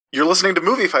You're listening to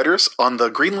Movie Fighters on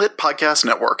the Greenlit Podcast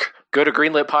Network. Go to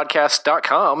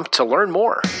greenlitpodcast.com to learn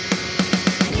more.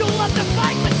 You'll have to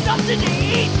fight with something to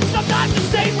eat. Sometimes it's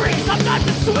savory, sometimes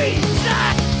it's sweet.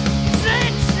 Snack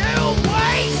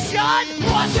situation.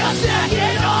 What's your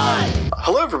snacking on?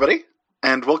 Hello, everybody,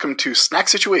 and welcome to Snack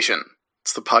Situation.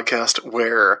 It's the podcast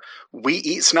where we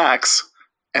eat snacks,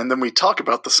 and then we talk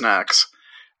about the snacks,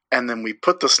 and then we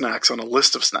put the snacks on a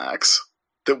list of snacks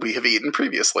that we have eaten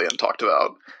previously and talked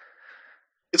about.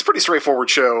 It's a pretty straightforward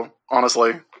show,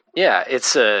 honestly. Yeah,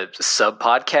 it's a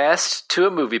sub-podcast to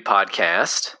a movie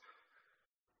podcast.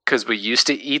 Because we used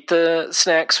to eat the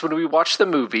snacks when we watched the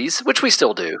movies, which we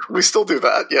still do. We still do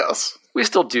that, yes. We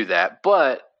still do that,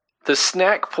 but the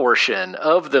snack portion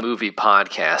of the movie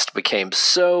podcast became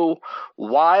so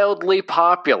wildly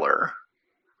popular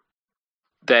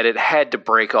that it had to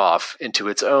break off into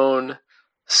its own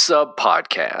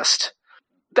sub-podcast.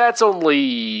 That's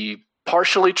only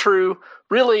partially true.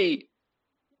 Really,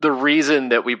 the reason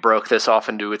that we broke this off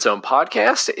into its own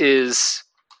podcast is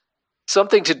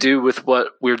something to do with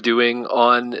what we're doing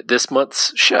on this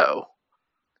month's show.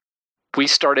 We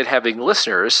started having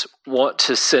listeners want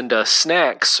to send us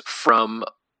snacks from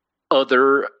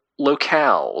other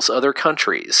locales, other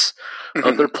countries,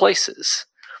 other places.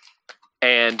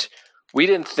 And we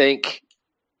didn't think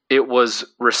it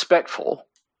was respectful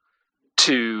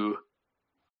to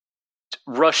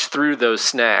rush through those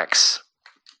snacks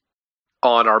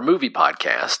on our movie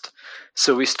podcast.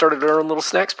 So we started our own little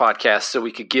snacks podcast so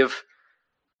we could give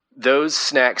those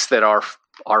snacks that our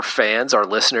fans, our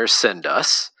listeners send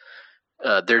us,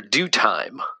 their due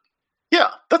time.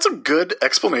 Yeah, that's a good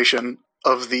explanation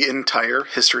of the entire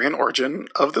history and origin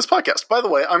of this podcast. By the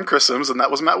way, I'm Chris Sims, and that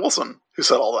was Matt Wilson who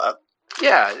said all that.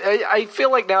 Yeah, I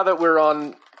feel like now that we're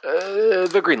on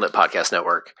the Greenlit Podcast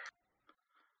Network,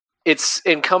 it's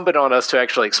incumbent on us to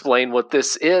actually explain what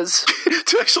this is.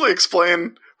 To actually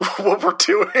explain what we're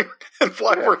doing and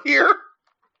why we're here.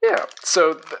 Yeah,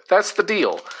 so that's the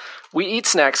deal. We eat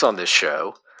snacks on this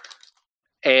show,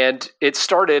 and it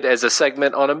started as a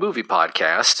segment on a movie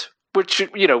podcast, which,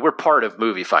 you know, we're part of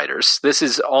Movie Fighters. This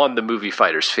is on the Movie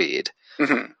Fighters feed.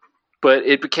 Mm-hmm. But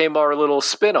it became our little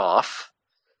spin-off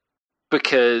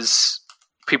because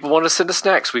people want to send us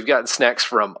snacks. We've gotten snacks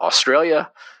from Australia.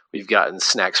 We've gotten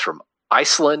snacks from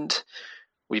Iceland.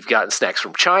 We've gotten snacks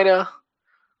from China.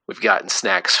 We've gotten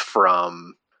snacks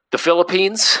from the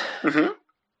Philippines. Mm-hmm.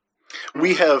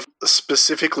 We have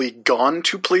specifically gone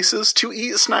to places to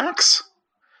eat snacks.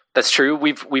 That's true.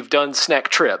 We've done snack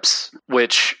trips,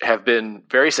 which have been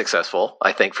very successful,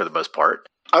 I think, for the most part.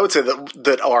 I would say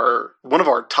that our one of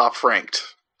our top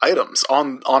ranked items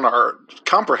on our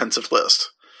comprehensive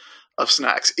list of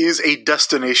snacks is a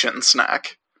destination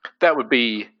snack. That would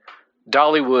be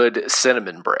Dollywood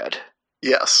cinnamon bread.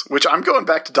 Yes, which I'm going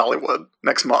back to Dollywood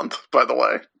next month, by the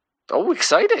way. Oh,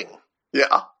 exciting.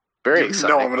 Yeah. Very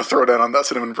exciting. No, I'm going to throw down on that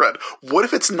cinnamon bread. What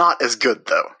if it's not as good,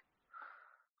 though?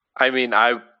 I mean,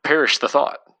 I perish the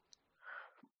thought.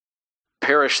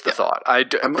 Thought. I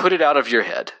put it out of your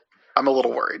head. I'm a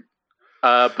little worried.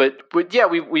 But yeah,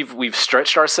 we've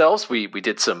stretched ourselves. We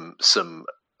did some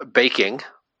baking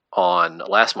on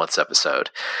last month's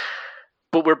episode.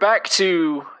 But we're back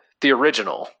to the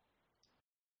original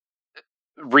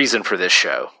reason for this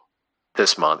show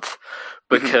this month,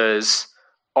 because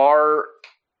our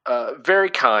very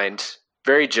kind,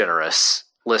 very generous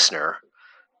listener,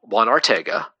 Juan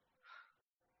Ortega,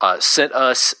 sent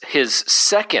us his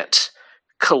second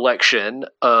collection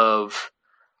of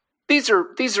these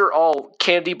are all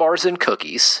candy bars and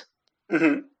cookies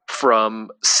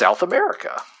from South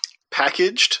America.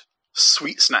 Packaged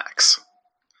sweet snacks.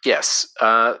 Yes.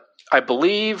 I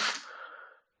believe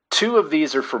 2 of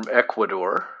these are from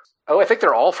Ecuador. Oh, I think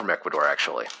they're all from Ecuador,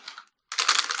 actually.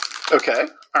 Okay.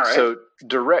 All right. So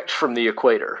direct from the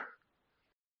equator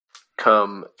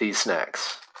come these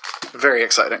snacks. Very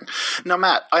exciting. Now,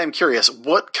 Matt, I am curious,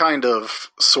 what kind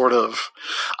of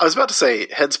I was about to say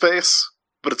headspace,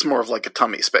 but it's more of like a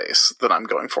tummy space that I'm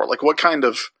going for. Like, what kind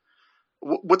of,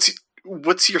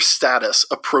 what's your status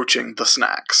approaching the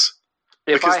snacks?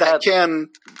 Because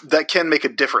that can make a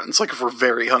difference, like if we're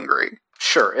very hungry.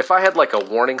 Sure. If I had like a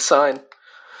warning sign,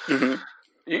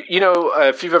 you know,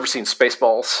 if you've ever seen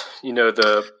Spaceballs, you know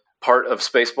the part of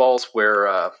Spaceballs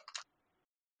where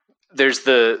there's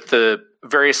the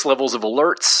various levels of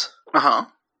alerts.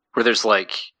 Where there's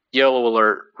like yellow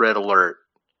alert, red alert.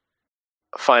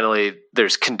 Finally,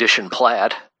 there's condition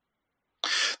plaid.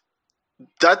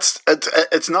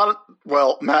 It's not,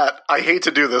 well, Matt, I hate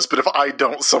to do this, but if I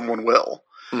don't, someone will.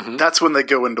 That's when they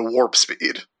go into warp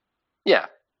speed. Yeah.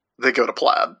 They go to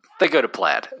plaid. They go to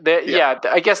plaid. Yeah,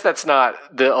 I guess that's not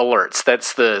the alerts.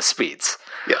 That's the speeds.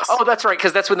 Yes. Oh, that's right,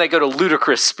 because that's when they go to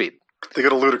ludicrous speed. They go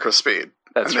to ludicrous speed.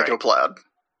 That's and right. They go plaid.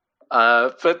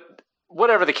 But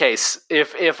whatever the case,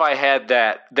 if I had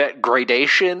that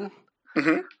gradation,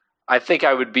 I think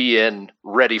I would be in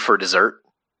ready for dessert.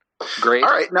 Great. All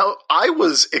right. Now, I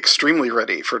was extremely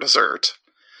ready for dessert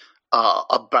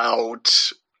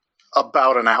about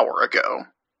an hour ago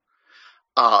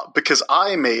because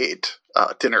I made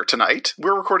dinner tonight.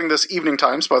 We're recording this evening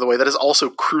times, by the way. That is also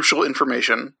crucial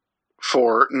information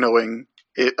for knowing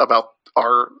about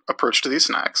our approach to these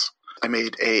snacks. I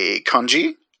made a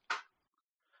congee,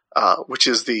 which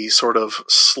is the sort of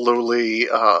slowly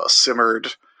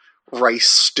simmered rice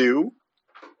stew.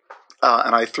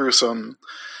 And I threw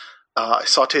I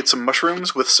sauteed some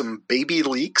mushrooms with some baby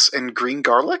leeks and green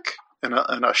garlic and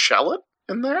a shallot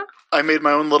in there. I made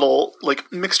my own little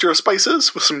mixture of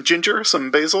spices with some ginger,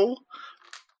 some basil,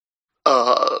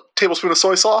 a tablespoon of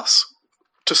soy sauce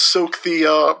to soak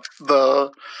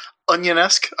the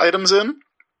onion-esque items in.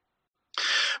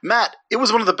 Matt, it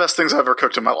was one of the best things I've ever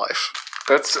cooked in my life.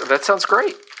 That sounds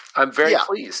great. I'm very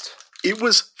pleased. It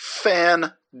was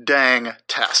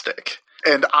fan-dang-tastic,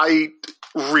 and I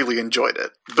really enjoyed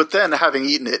it. But then, having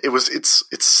eaten it, it's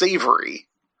savory,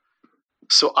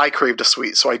 so I craved a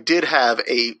sweet. So I did have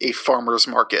a farmer's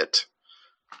market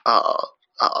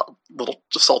little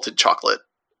salted chocolate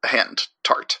hand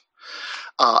tart.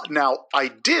 Now, I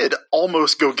did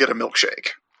almost go get a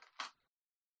milkshake.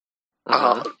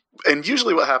 And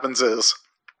usually what happens is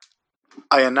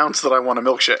I announce that I want a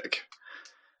milkshake,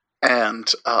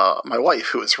 and my wife,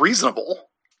 who is reasonable,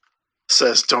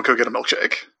 says, "Don't go get a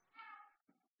milkshake."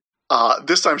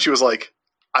 This time she was like,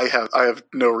 I have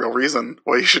no real reason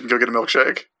why you shouldn't go get a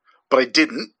milkshake. But I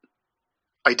didn't,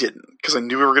 because I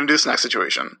knew we were going to do a snack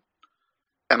situation.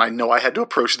 And I know I had to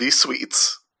approach these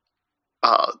sweets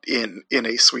in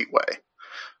a sweet way.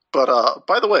 But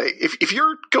by the way, if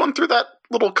you're going through that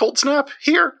little cold snap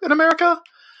here in America,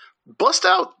 bust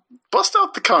out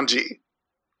the congee.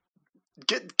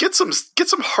 Get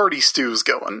some hearty stews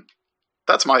going.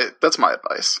 That's my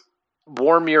advice.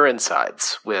 Warm your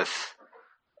insides with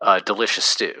delicious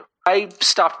stew. I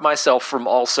stopped myself from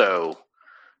also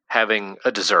having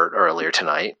a dessert earlier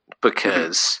tonight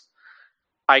because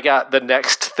I got the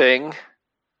next thing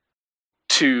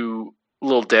to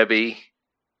Little Debbie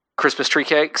Christmas tree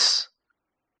cakes,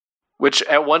 which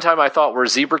at one time I thought were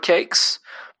zebra cakes,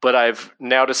 but I've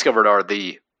now discovered are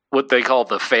what they call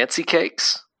the fancy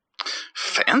cakes.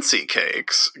 Fancy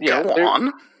cakes? Yeah, Go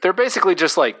on. They're basically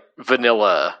just like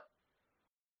vanilla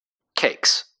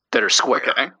cakes that are square.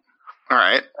 Okay. All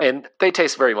right. And they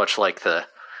taste very much like the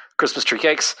Christmas tree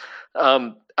cakes.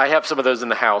 I have some of those in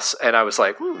the house, and I was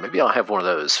like, maybe I'll have one of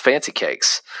those fancy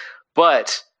cakes.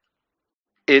 But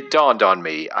it dawned on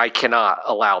me, I cannot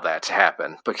allow that to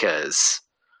happen because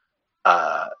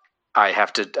I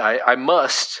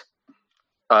must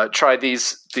try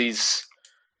these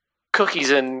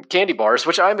cookies and candy bars,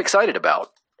 which I'm excited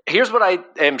about. Here's what I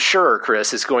am sure,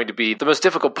 Chris, is going to be the most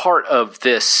difficult part of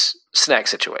this snack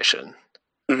situation.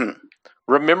 Mm-hmm.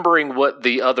 Remembering what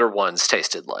the other ones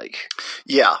tasted like.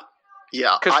 Yeah.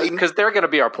 Because they're going to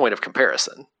be our point of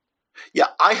comparison. Yeah,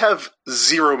 I have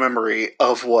zero memory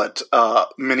of what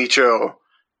Minicho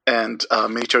and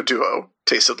Minicho Duo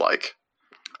tasted like.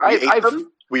 We ate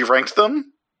them. We ranked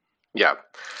them. Yeah.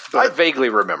 But I vaguely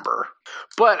remember.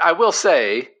 But I will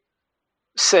say,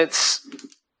 since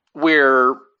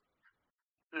we're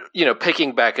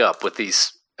picking back up with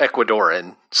these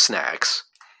Ecuadorian snacks,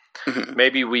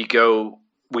 maybe we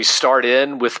start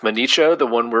in with Minicho, the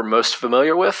one we're most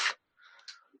familiar with,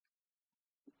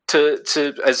 to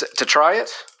try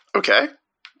it. Okay.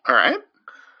 All right.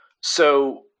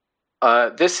 So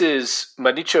this is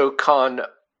Minicho con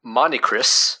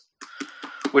Monicris,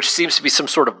 which seems to be some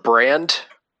sort of brand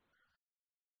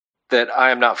that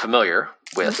I am not familiar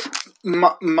with.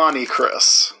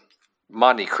 Monicris.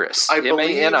 Monicris. I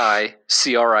believe...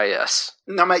 Manicris.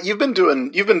 Now, Matt, you've been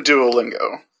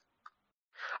Duolingo.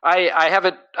 I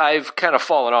haven't. I've kind of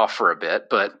fallen off for a bit,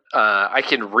 but I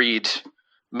can read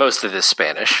most of this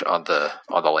Spanish on the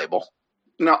label.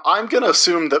 Now, I'm going to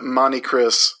assume that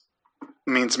Monicris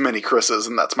means many Chris's,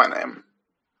 and that's my name.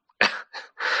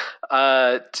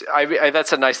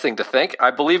 That's a nice thing to think.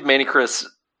 I believe Manicris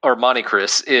or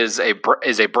Monicris is a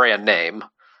brand name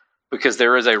because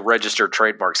there is a registered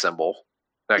trademark symbol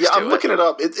next to it. Yeah, I'm looking it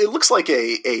up. It looks like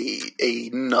a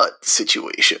nut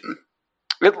situation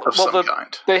of some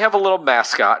kind. They have a little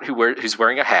mascot who's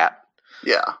wearing a hat.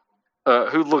 Yeah.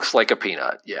 Who looks like a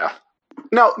peanut. Yeah.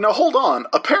 Now hold on.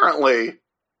 Apparently,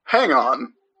 hang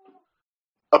on.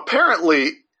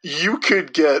 apparently you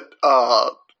could get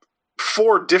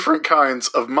 4 different kinds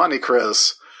of Money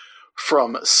Chris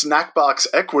from Snackbox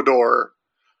Ecuador,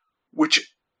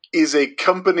 which is a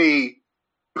company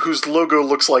whose logo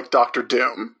looks like Dr.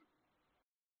 Doom.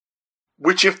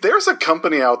 Which, if there's a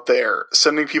company out there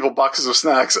sending people boxes of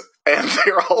snacks and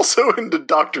they're also into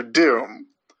Dr. Doom,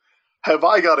 have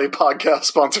I got a podcast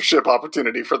sponsorship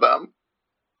opportunity for them?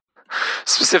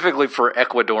 Specifically for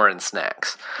Ecuadorian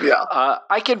snacks. Yeah.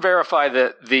 I can verify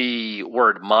that the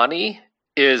word mani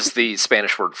is the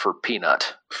Spanish word for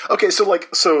peanut. Okay, so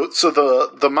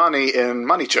the mani in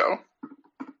Manicho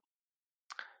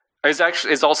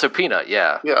is also peanut,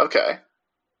 yeah. Yeah, okay.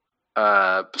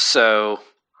 So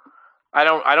I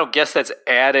don't guess that's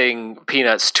adding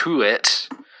peanuts to it.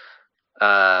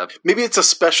 Maybe it's a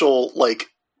special like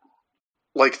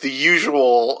the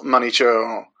usual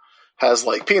Manicho has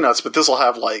like peanuts, but this will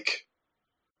have like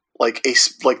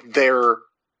their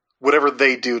whatever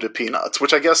they do to peanuts,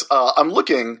 which I guess I'm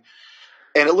looking,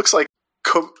 and it looks like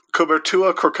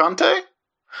cobertura crocante,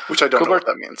 which I don't know what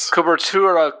that means.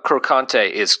 Cobertura crocante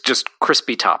is just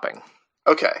crispy topping.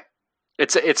 Okay,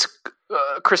 it's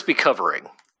crispy covering.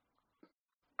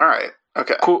 All right.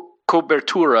 Okay.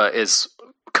 Cobertura is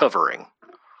covering.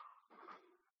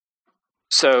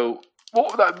 So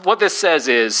what this says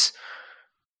is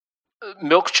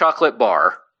milk chocolate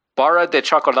bar. Barra de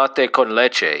chocolate con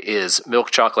leche is milk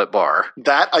chocolate bar.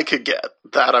 That I could get.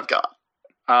 That I've got.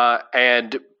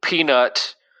 And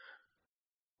peanut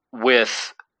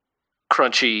with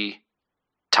crunchy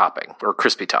topping or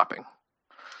crispy topping.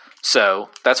 So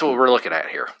that's what we're looking at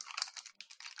here.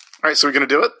 All right, so we're going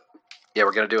to do it? Yeah,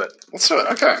 we're going to do it. Let's do it.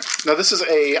 Okay. Now this is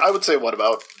I would say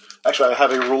actually I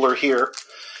have a ruler here.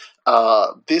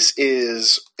 This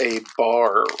is a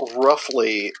bar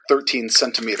roughly 13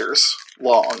 centimeters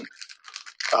long.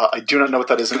 I do not know what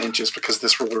that is in inches because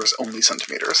this ruler is only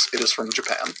centimeters. It is from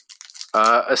Japan.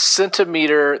 A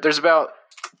centimeter, there's about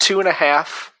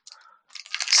 2.5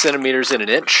 centimeters in an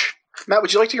inch. Matt,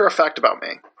 would you like to hear a fact about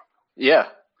me? Yeah.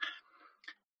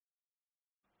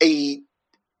 A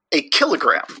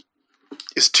kilogram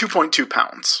is 2.2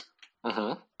 pounds.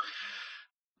 Mm-hmm.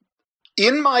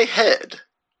 In my head,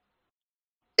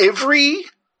 every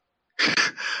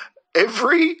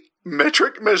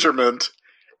metric measurement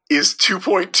is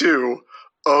 2.2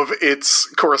 of its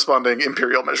corresponding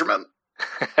imperial measurement.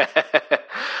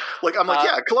 I'm like,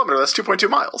 yeah, kilometer, that's 2.2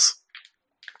 miles.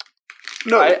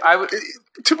 No,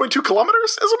 2.2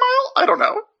 kilometers is a mile? I don't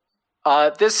know.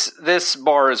 This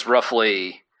bar is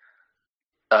roughly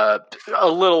a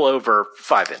little over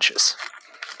 5 inches.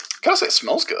 Gotta say, it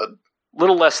smells good.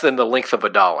 Little less than the length of a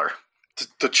dollar.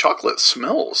 The chocolate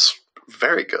smells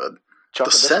very good.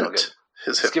 Chocolate the scent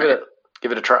has hit me.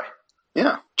 Give it a try.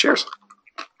 Yeah, cheers.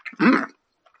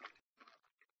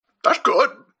 That's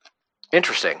good.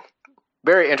 Interesting.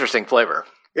 Very interesting flavor.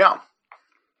 Yeah.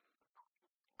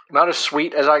 Not as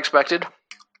sweet as I expected.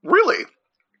 Really?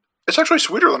 It's actually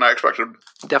sweeter than I expected.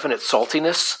 Definite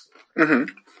saltiness. Mm-hmm.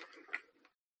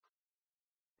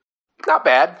 Not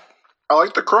bad. I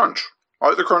like the crunch. I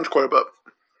like the crunch quite a bit.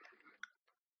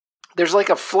 There's like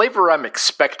a flavor I'm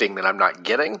expecting that I'm not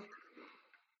getting.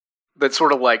 That's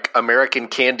sort of like American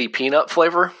candy peanut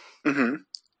flavor. Mm-hmm.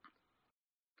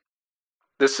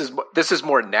 This is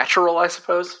more natural, I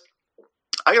suppose.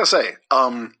 I gotta say,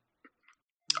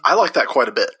 I like that quite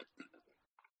a bit.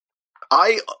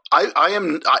 I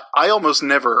almost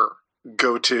never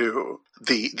go to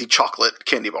the chocolate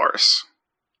candy bars.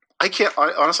 I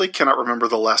honestly cannot remember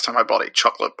the last time I bought a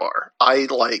chocolate bar. I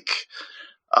like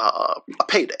a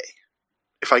payday.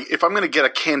 If I'm going to get a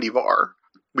candy bar,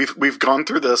 we've gone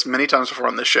through this many times before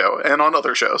on this show and on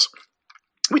other shows.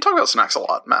 We talk about snacks a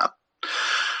lot, Matt.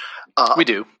 We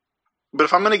do. But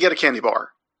if I'm going to get a candy bar,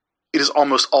 it is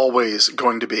almost always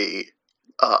going to be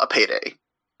a payday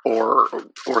or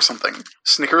something.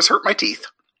 Snickers hurt my teeth.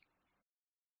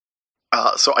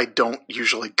 So I don't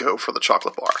usually go for the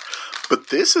chocolate bar. But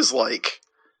this is like,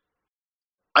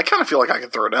 I kind of feel like I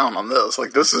could throw down on this.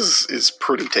 Like, this is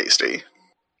pretty tasty.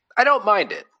 I don't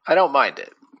mind it.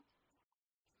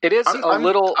 It is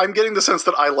little... I'm getting the sense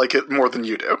that I like it more than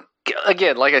you do.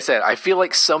 Again, like I said, I feel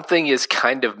like something is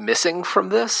kind of missing from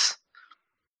this.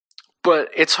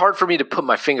 But it's hard for me to put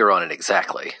my finger on it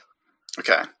exactly.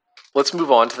 Okay. Let's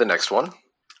move on to the next one.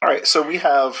 All right, so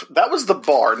that was the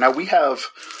bar. Now we have,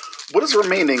 what is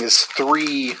remaining is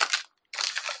 3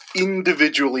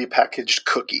 individually packaged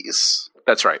cookies.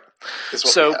 That's right. Is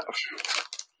what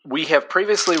we have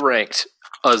previously ranked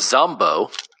a Zombo,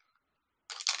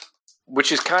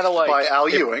 which is kind of like... By Al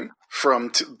Ewing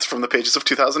from the pages of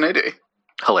 2000 AD.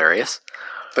 Hilarious.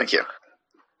 Thank you.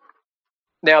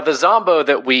 Now, the Zombo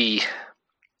that we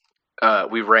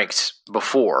ranked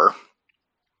before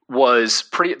was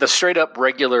the straight up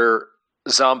regular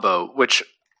Zombo, which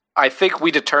I think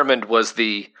we determined was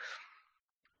the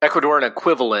Ecuadorian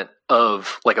equivalent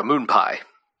of like a moon pie.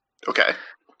 Okay.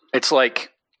 It's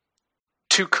like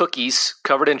 2 cookies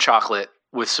covered in chocolate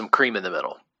with some cream in the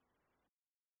middle.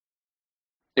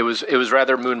 It was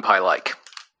rather moon pie like.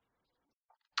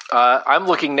 I'm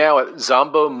looking now at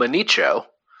Zombo Manicho,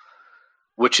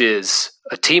 which is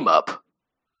a team up,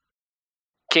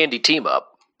 candy team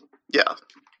up. Yeah.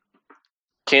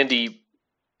 Candy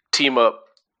team up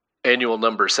annual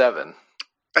number 7.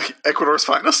 Ecuador's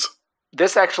finest.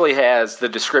 This actually has the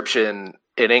description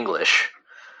in English,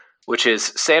 which is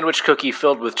sandwich cookie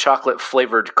filled with chocolate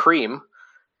flavored cream,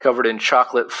 covered in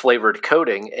chocolate flavored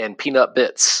coating and peanut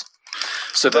bits.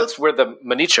 So that's where the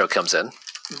Manicho comes in.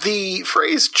 The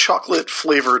phrase chocolate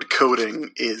flavored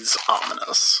coating is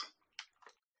ominous.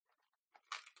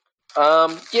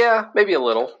 Yeah, maybe a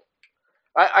little.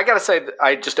 I gotta say,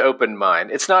 I just opened mine.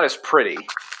 It's not as pretty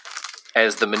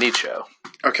as the Manicho.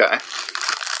 Okay.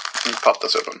 Let me pop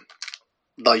this open.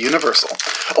 The Universal.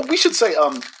 Oh, we should say,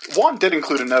 Juan did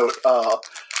include a note,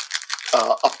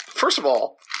 first of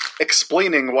all,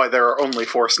 explaining why there are only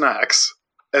 4 snacks,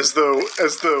 as though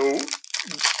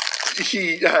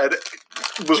he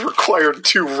was required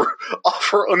to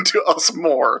offer unto us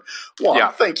more.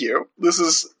 Juan, Thank you. This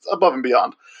is above and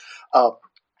beyond.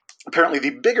 Apparently the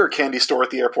bigger candy store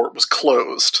at the airport was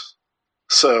closed.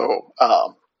 So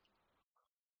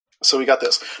we got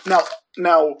this.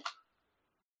 Now,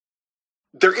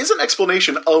 there is an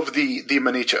explanation of the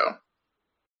Manicho.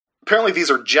 Apparently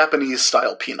these are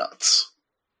Japanese-style peanuts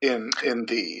in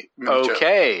the Manicho.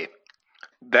 Okay.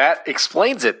 That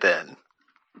explains it then.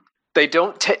 They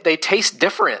they taste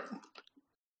different.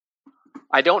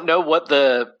 I don't know what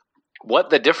the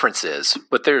difference is,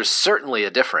 but there's certainly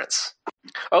a difference.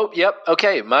 Oh, yep.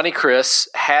 Okay, Monte Chris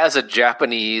has a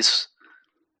Japanese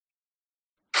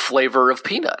flavor of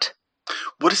peanut.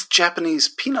 What is Japanese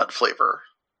peanut flavor?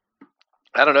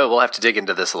 I don't know. We'll have to dig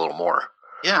into this a little more.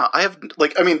 Yeah,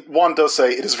 Juan does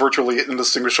say it is virtually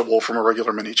indistinguishable from a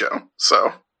regular Manicho,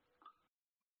 so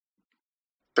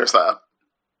there's that.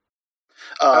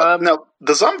 Now,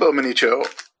 the Zombo Manicho,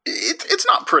 it's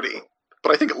not pretty,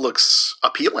 but I think it looks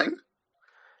appealing.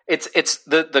 It's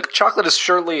the chocolate is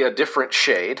surely a different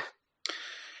shade.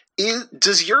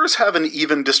 Does yours have an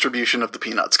even distribution of the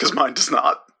peanuts? Because mine does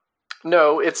not.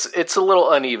 No, it's a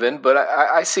little uneven, but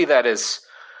I see that as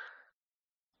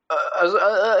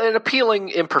an appealing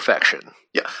imperfection.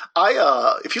 Yeah,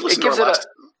 if you listen to our last...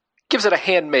 gives it a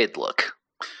handmade look.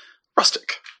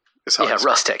 Rustic is how it's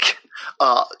rustic.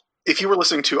 If you were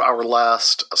listening to our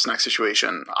last snack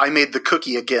situation, I made the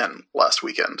cookie again last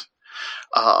weekend.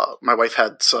 My wife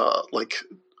had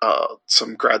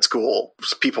some grad school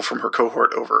people from her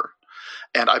cohort over,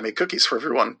 and I made cookies for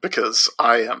everyone because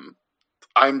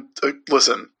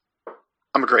listen,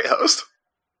 I'm a great host.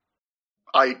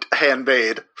 I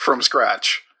hand-made from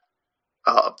scratch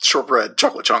shortbread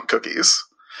chocolate chunk cookies.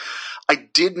 I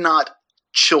did not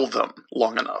chill them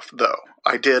long enough, though.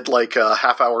 I did like a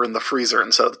half hour in the freezer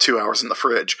instead of 2 hours in the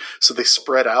fridge, so they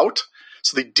spread out,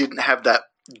 so they didn't have that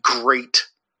great,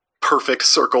 perfect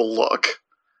circle look.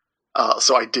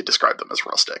 So I did describe them as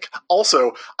rustic.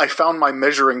 Also, I found my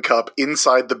measuring cup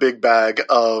inside the big bag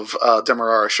of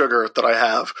Demerara sugar that I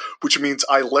have, which means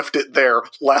I left it there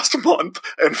last month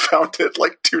and found it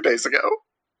like 2 days ago.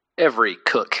 Every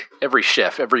cook, every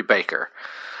chef, every baker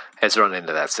has run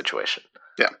into that situation.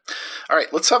 Yeah. All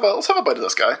right, let's have a bite of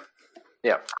this guy.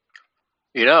 Yeah.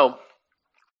 You know,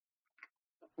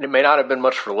 it may not have been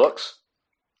much for looks.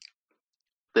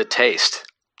 The taste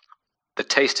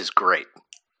is great.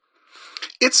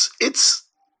 It's.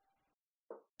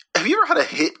 Have you ever had a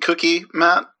hit cookie,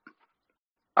 Matt?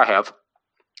 I have.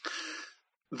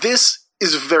 This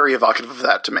is very evocative of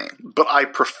that to me, but I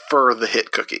prefer the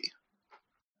hit cookie,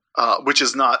 which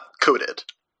is not coated,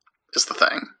 is the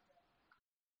thing.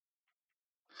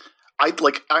 I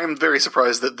am very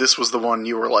surprised that this was the one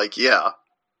you were like, yeah,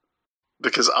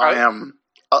 because I'm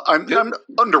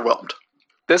underwhelmed.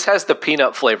 This has the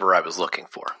peanut flavor I was looking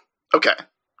for. Okay.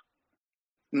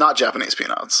 Not Japanese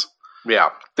peanuts. Yeah.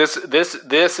 This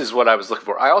is what I was looking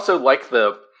for. I also like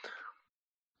the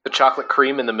chocolate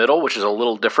cream in the middle, which is a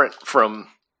little different from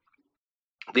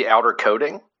the outer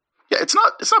coating. Yeah, it's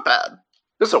not bad.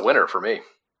 This is a winner for me.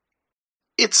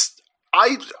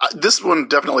 This one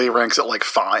definitely ranks at like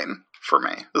fine for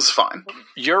me. This is fine.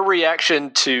 Your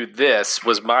reaction to this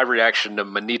was my reaction to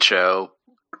Manicho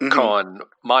con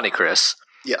Monte Chris.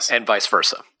 Yes. And vice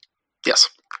versa. Yes.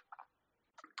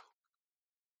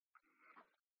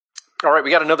 All right,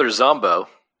 we got another Zombo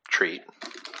treat.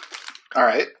 All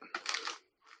right.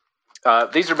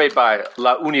 These are made by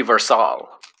La Universal.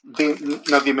 The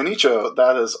Minicho,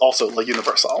 that is also La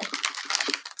Universal.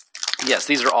 Yes,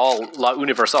 these are all La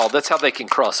Universal. That's how they can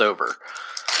cross over.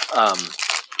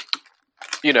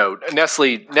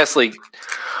 Nestle,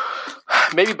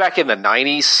 maybe back in the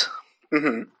 90s,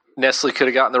 Nestle could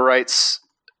have gotten the rights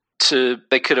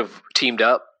they could have teamed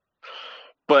up.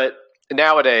 But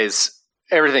nowadays,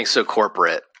 everything's so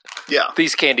corporate. Yeah.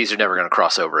 These candies are never going to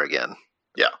cross over again.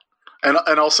 Yeah. And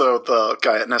also the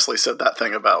guy at Nestle said that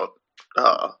thing about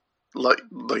La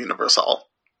Universal.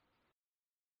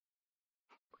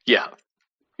 Yeah.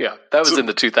 Yeah. That was in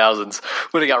the 2000s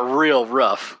when it got real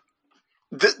rough.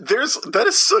 That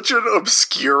is such an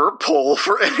obscure poll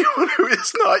for anyone who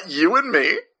is not you and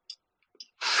me.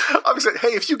 I'm saying, hey,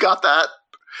 if you got that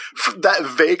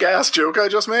vague ass joke I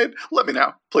just made, let me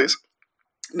know, please.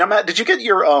 Now, Matt, did you get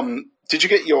your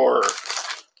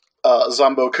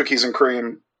Zombo cookies and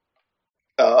cream,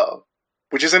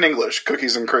 which is in English,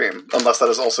 cookies and cream, unless that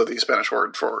is also the Spanish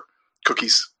word for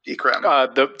cookies y crema.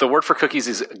 The word for cookies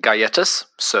is galletas,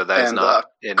 so that is not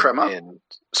in crema? In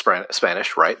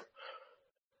Spanish, right?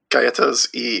 Galletas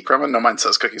y crema? No, mine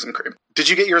says cookies and cream. Did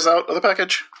you get yours out of the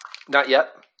package? Not yet.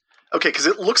 Okay, because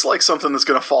it looks like something that's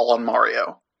going to fall on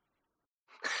Mario.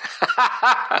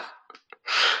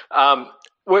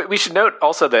 We should note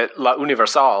also that La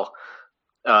Universal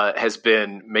has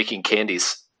been making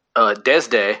candies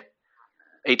desde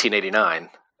 1889,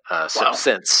 so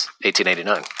since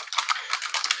 1889.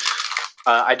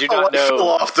 I do not know. Fill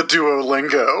off the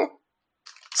Duolingo,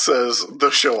 says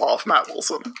the show-off Matt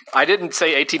Wilson. I didn't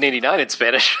say 1889 in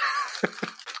Spanish.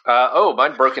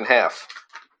 Mine broke in half.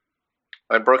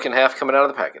 Mine broke in half coming out of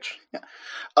the package. Yeah.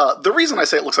 The reason I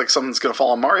say it looks like something's going to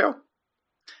fall on Mario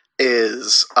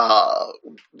is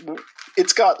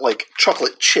it's got like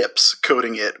chocolate chips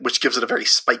coating it, which gives it a very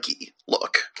spiky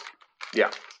look. Yeah.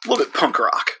 A little bit punk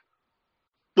rock.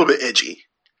 A little bit edgy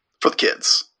for the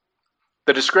kids.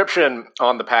 The description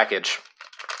on the package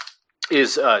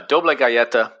is doble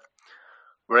galleta,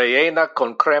 rellena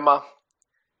con crema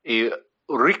y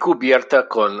recubierta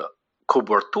con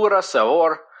cobertura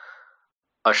sabor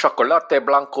a chocolate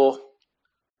blanco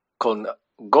con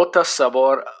gotas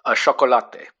sabor a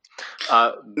chocolate.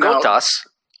 Gotas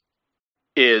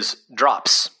is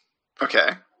drops.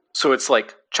 Okay. So it's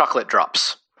like chocolate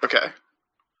drops. Okay.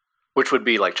 Which would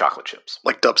be like chocolate chips.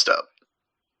 Like dubstep.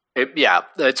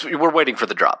 We're waiting for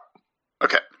the drop.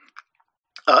 Okay.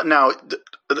 Now,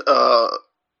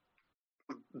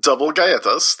 double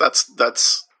galletas.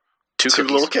 That's two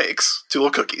little cakes, 2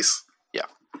 little cookies. Yeah.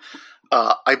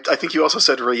 I think you also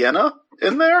said rellena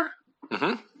in there,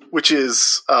 which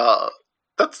is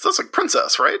that's like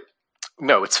princess, right?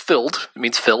 No, it's filled. It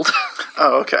means filled.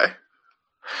 Oh, okay.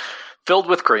 Filled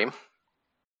with cream.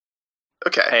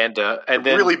 Okay. And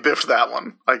then really biffed that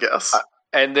one, I guess.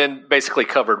 And then basically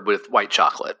covered with white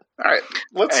chocolate. All right.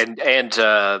 And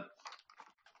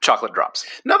chocolate drops.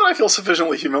 Now that I feel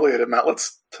sufficiently humiliated, Matt,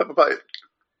 let's have a bite.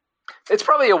 It's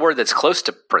probably a word that's close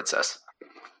to princess.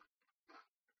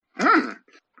 That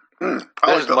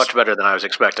is much better than I was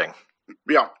expecting.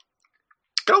 Yeah.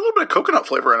 Got a little bit of coconut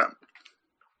flavor in it.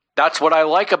 That's what I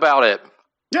like about it.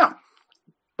 Yeah.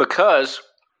 Because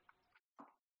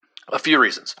a few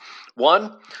reasons.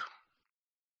 One,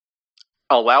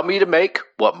 allow me to make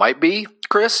what might be,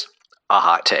 Chris, a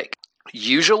hot take.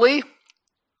 Usually,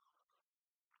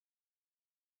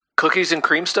 cookies and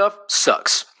cream stuff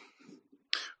sucks.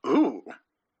 Ooh.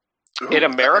 In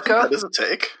America, that is a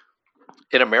take.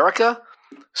 In America,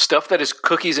 stuff that is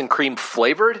cookies and cream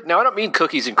flavored. Now, I don't mean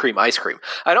cookies and cream ice cream.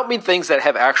 I don't mean things that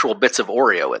have actual bits of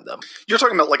Oreo in them. You're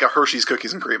talking about like a Hershey's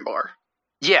cookies and cream bar.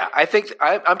 Yeah, I think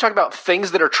I'm talking about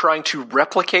things that are trying to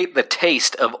replicate the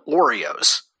taste of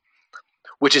Oreos,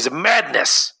 which is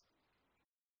madness.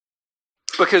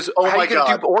 Because oh my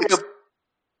god, Oreo?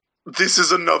 This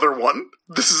is another one.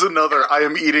 This is another. I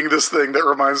am eating this thing that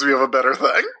reminds me of a better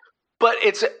thing. But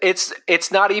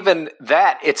it's not even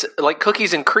that. It's like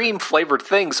cookies and cream flavored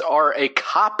things are a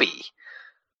copy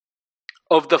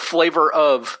of the flavor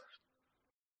of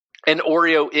an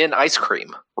Oreo in ice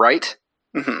cream, right?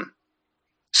 Mm-hmm.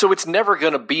 So it's never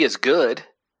going to be as good.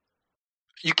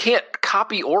 You can't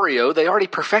copy Oreo. They already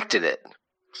perfected it.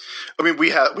 I mean, we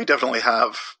definitely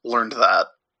have learned that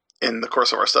in the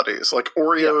course of our studies. Like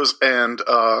Oreos and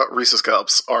Reese's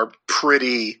Cups are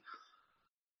pretty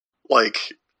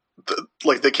like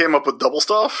they came up with double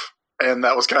stuff, and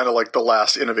that was kind of like the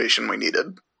last innovation we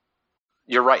needed.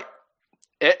 You're right.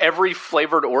 Every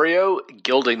flavored Oreo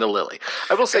gilding the lily.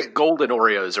 I will say golden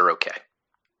Oreos are okay.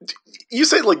 you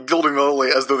say like gilding the lily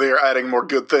as though they are adding more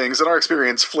good things. In our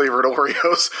experience, flavored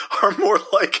Oreos are more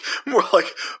like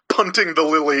punting the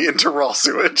lily into raw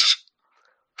sewage.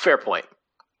 Fair point.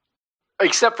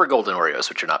 Except for golden Oreos,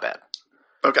 which are not bad.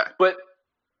 Okay. But,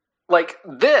 like,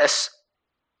 this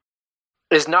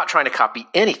is not trying to copy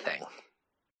anything.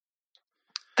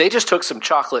 They just took some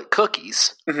chocolate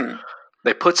cookies,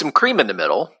 they put some cream in the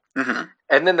middle,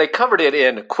 and then they covered it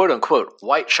in quote-unquote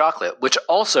white chocolate, which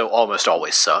also almost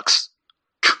always sucks.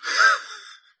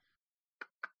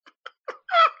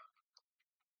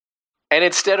 And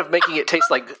instead of making it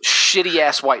taste like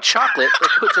shitty-ass white chocolate, they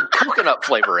put some coconut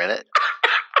flavor in it.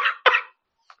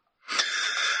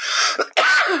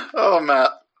 Oh,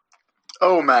 Matt.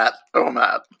 Oh, Matt. Oh,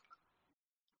 Matt.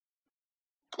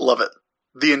 Love it.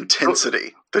 The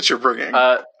intensity that you're bringing.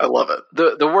 I love it.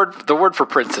 The word for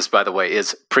princess, by the way,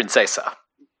 is princesa.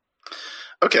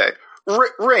 Okay.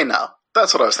 Reina.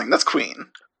 That's what I was thinking. That's queen.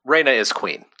 Reina is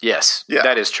queen. Yes. Yeah.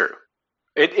 That is true.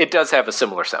 It does have a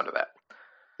similar sound to that.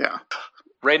 Yeah.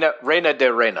 Reina de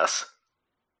Reinas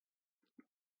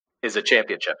is a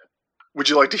championship. Would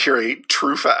you like to hear a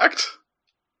true fact?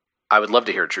 I would love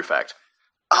to hear a true fact.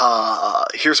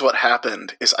 Here's what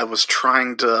happened, is I was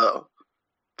trying to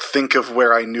think of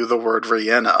where I knew the word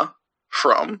Reina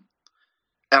from,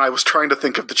 and I was trying to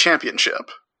think of the championship.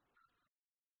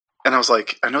 And I was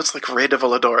like, I know it's like Rey de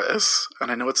Voladores, and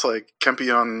I know it's like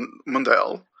Campeón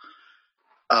Mundial.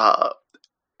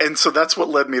 And so that's what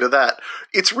led me to that.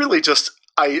 It's really just,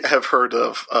 I have heard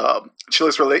of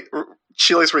chiles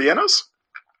rellenos,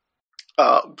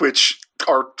 which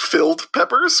are filled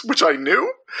peppers, which I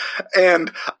knew.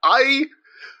 And I'm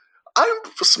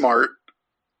smart,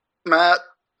 Matt.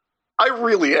 I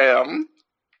really am.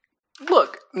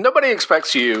 Look, nobody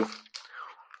expects you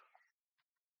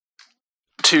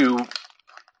to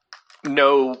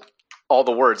know all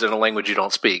the words in a language you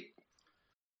don't speak.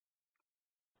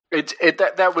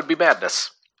 That would be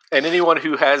madness. And anyone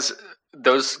who has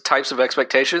those types of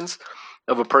expectations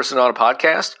of a person on a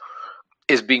podcast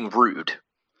is being rude.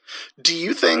 Do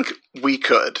you think we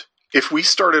could, if we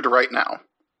started right now,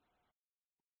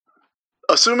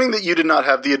 assuming that you did not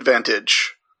have the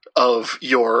advantage of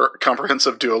your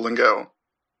comprehensive Duolingo,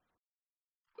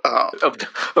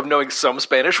 of knowing some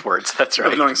Spanish words, that's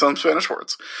right. Of knowing some Spanish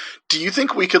words, do you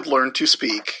think we could learn to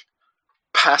speak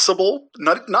passable,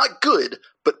 not good,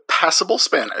 but passable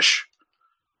Spanish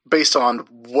based on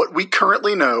what we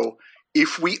currently know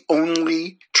if we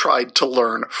only tried to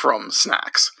learn from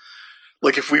snacks?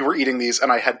 Like if we were eating these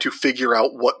and I had to figure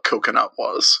out what coconut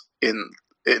was in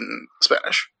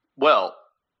Spanish. Well,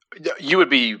 you would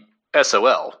be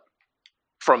SOL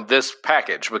from this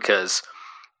package because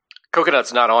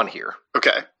coconut's not on here.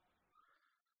 Okay.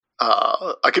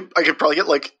 I could probably get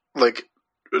like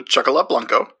chocolate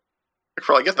blanco. I could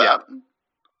probably get that.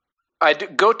 Yeah.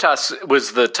 Gotas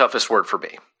was the toughest word for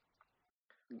me.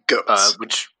 Goats.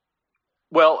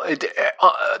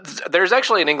 There's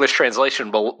actually an English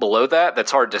translation below that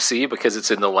that's hard to see because it's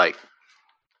in the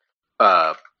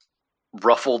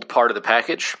ruffled part of the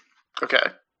package. Okay.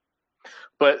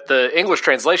 But the English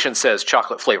translation says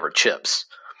chocolate-flavored chips.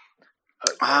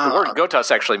 The word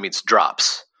gotas actually means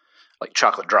drops, like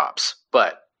chocolate drops.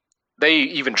 But they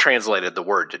even translated the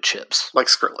word to chips. Like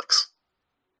Skrillex.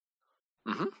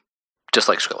 Mm-hmm. Just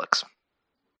like Skrillex.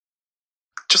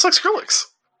 Just like Skrillex.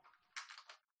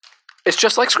 It's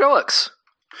just like Skrillex.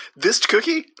 This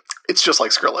cookie, it's just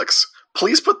like Skrillex.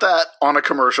 Please put that on a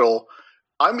commercial.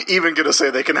 I'm even going to say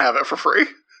they can have it for free.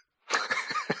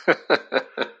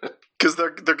 Because they're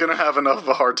going to have enough of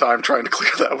a hard time trying to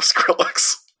clear that with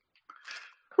Skrillex.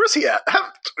 Where's he at?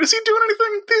 Is he doing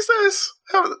anything these days?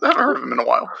 Haven't heard of him in a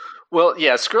while. Well,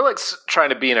 yeah, Skrillex trying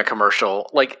to be in a commercial.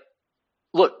 Like,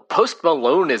 look, Post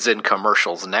Malone is in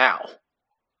commercials now.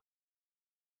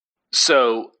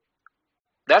 So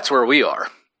that's where we are.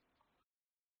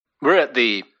 We're at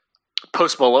the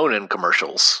Post Malone in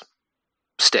commercials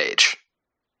stage.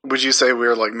 Would you say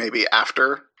we're like maybe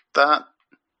after that?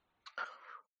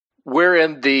 We're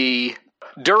in the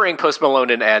during Post Malone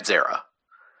in ads era.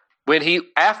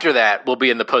 After that, we'll be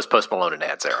in the post Malone in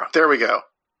ads era. There we go.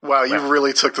 Wow, you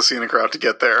really took the scenic route to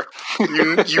get there.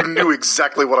 You knew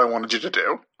exactly what I wanted you to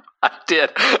do. I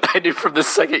did. I knew from the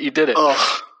second you did it.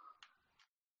 Ugh.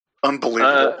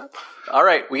 Unbelievable. All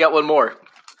right, we got one more.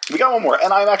 We got one more,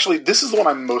 and this is the one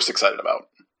I'm most excited about.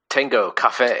 Tango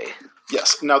Cafe.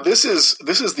 Yes. Now this is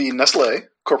the Nestle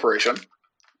Corporation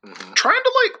trying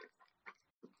to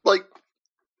like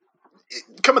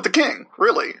come at the king,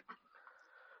 really.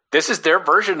 This is their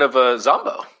version of a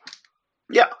Zombo.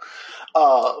 Yeah.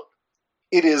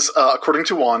 It is, according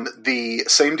to one, the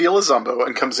same deal as Zumbo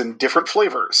and comes in different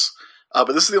flavors.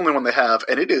 But this is the only one they have,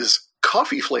 and it is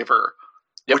coffee flavor,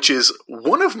 which is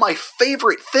one of my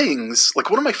favorite things, like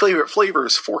one of my favorite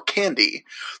flavors for candy.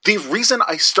 The reason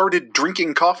I started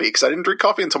drinking coffee, because I didn't drink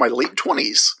coffee until my late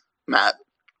 20s, Matt,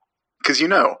 because you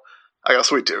know, I got a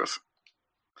sweet tooth.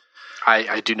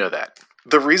 I do know that.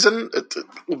 The reason,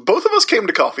 both of us came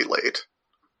to coffee late.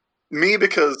 Me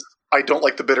because I don't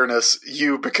like the bitterness,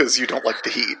 you because you don't like the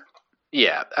heat.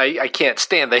 Yeah, I can't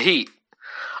stand the heat.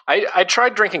 I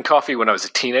tried drinking coffee when I was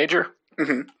a teenager,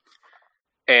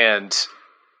 and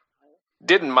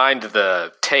didn't mind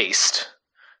the taste.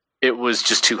 It was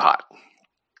just too hot.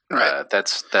 Right.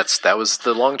 That was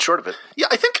the long and short of it. Yeah,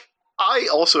 I think I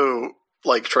also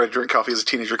tried to drink coffee as a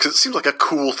teenager because it seems like a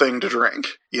cool thing to drink.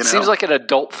 You know, seems like an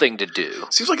adult thing to do.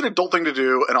 Seems like an adult thing to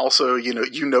do, and also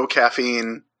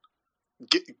caffeine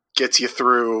gets you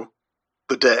through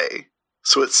the day,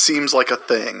 so it seems like a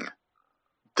thing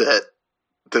that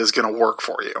is going to work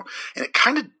for you, and it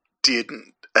kind of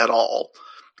didn't at all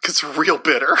because it's real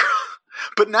bitter.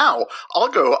 But now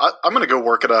I'm going to go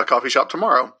work at a coffee shop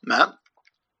tomorrow, Matt,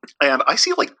 and I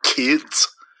see kids,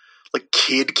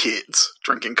 kids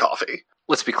drinking coffee.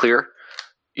 Let's be clear.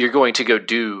 You're going to go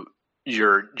do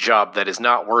your job that is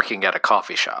not working at a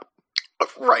coffee shop.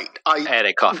 Right. At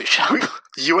a coffee shop.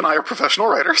 You and I are professional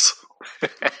writers.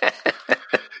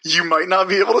 You might not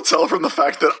be able to tell from the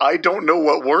fact that I don't know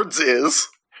what words is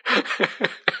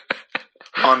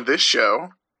on this show.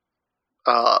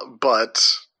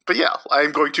 But yeah,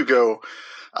 I'm going to go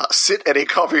sit at a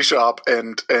coffee shop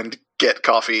and get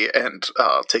coffee and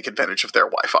take advantage of their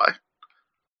Wi-Fi.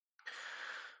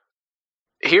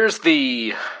 Here's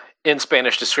the in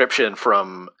Spanish description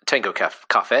from Tango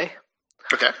Cafe.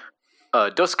 Okay.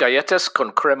 Dos galletas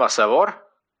con crema sabor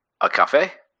a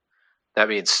café. That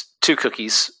means 2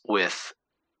 cookies with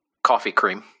coffee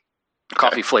cream,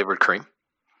 coffee-flavored cream.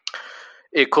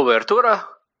 Y cobertura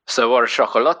sabor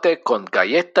chocolate con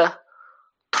galleta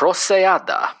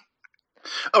troceada.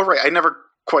 Oh, right. I never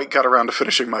quite got around to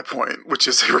finishing my point, which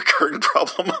is a recurring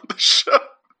problem on the show.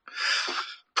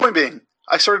 Point being,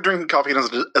 I started drinking coffee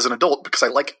as an adult because I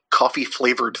like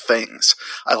coffee-flavored things.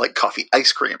 I like coffee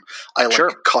ice cream. I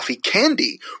like coffee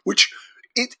candy, which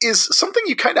it is something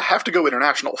you kind of have to go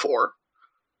international for.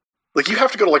 You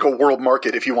have to go to a world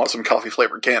market if you want some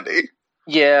coffee-flavored candy.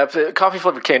 Yeah,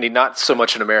 coffee-flavored candy, not so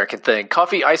much an American thing.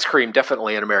 Coffee ice cream,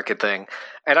 definitely an American thing.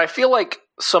 And I feel like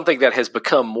something that has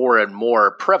become more and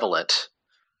more prevalent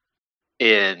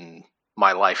in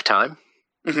my lifetime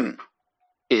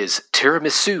is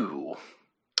tiramisu.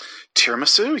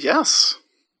 Tiramisu, yes.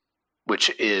 Which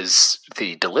is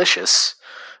the delicious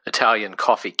Italian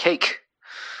coffee cake.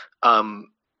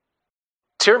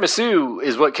 Tiramisu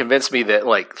is what convinced me that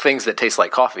things that taste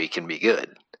like coffee can be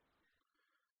good.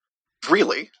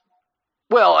 Really?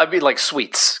 Well, I mean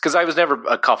sweets, because I was never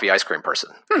a coffee ice cream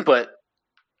person. But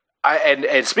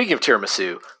and speaking of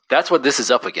tiramisu, that's what this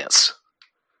is up against.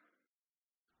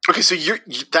 Okay, so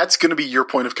that's going to be your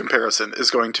point of comparison, is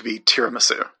going to be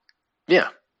tiramisu. Yeah.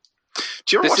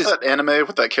 Do you ever watch that anime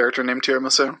with that character named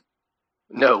Tiramisu?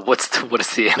 No, what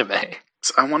is the anime?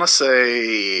 I want to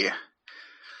say,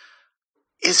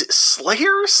 is it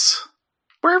Slayers?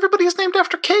 Where everybody is named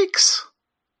after cakes?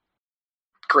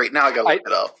 Great, now I gotta look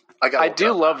it up. I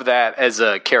do love that as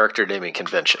a character naming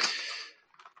convention.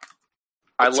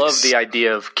 I love the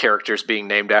idea of characters being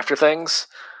named after things.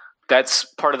 That's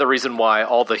part of the reason why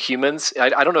all the humans,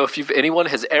 I don't know if anyone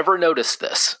has ever noticed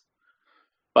this,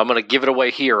 but I'm going to give it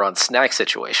away here on Snack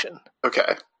Situation.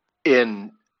 Okay.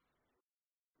 In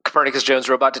Copernicus Jones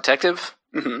Robot Detective,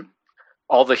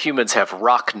 all the humans have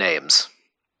rock names.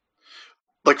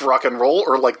 Like rock and roll,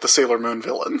 or like the Sailor Moon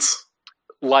villains?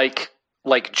 Like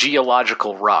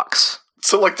geological rocks.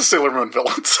 So like the Sailor Moon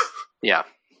villains. Yeah.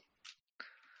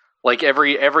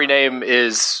 Every name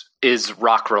is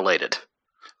rock related.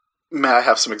 May I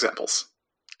have some examples?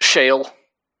 Shale.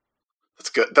 That's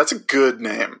good. That's a good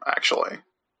name, actually.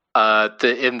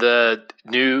 In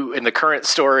the current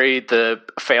story, the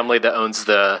family that owns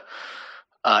the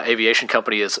aviation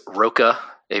company is Roca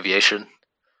Aviation,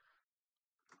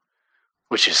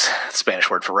 which is the Spanish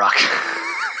word for rock.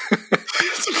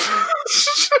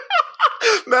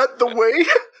 Matt, the way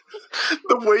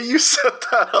you set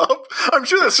that up, I'm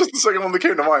sure that's just the second one that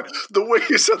came to mind. The way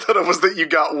you set that up was that you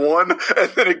got one,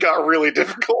 and then it got really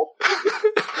difficult.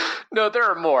 No, there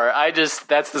are more.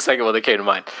 That's the second one that came to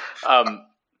mind.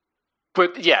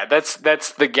 But yeah, that's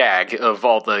the gag of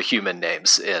all the human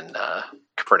names in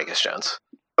Copernicus Jones.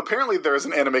 Apparently there is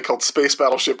an anime called Space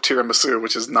Battleship Tiramisu,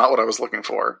 which is not what I was looking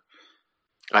for.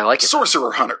 I like it.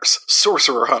 Sorcerer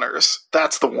Hunters.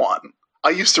 That's the one. I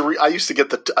used to get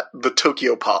the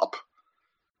Tokyo Pop,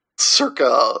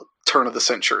 circa turn of the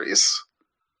centuries.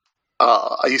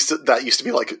 That used to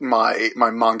be like my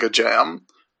manga jam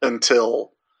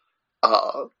until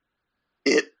I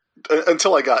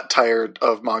got tired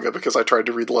of manga because I tried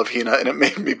to read Love Hina and it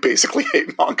made me basically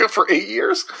hate manga for 8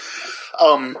 years.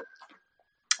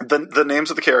 The names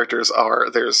of the characters are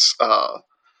there's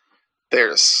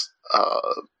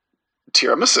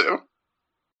Tiramisu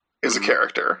is a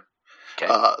character.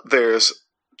 Okay. There's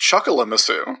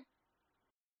Chocolamisu.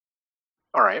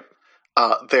 All right.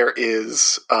 There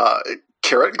is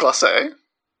carrot glacé.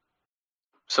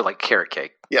 So like carrot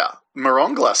cake. Yeah.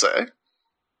 Marron glacé.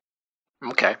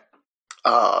 Okay.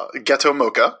 Ghetto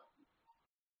mocha.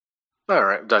 All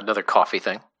right. Another coffee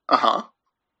thing. Uh-huh.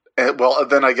 And, well,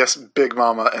 then I guess Big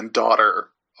Mama and Daughter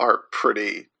are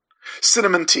pretty...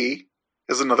 Cinnamon tea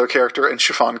is another character, and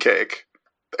chiffon cake.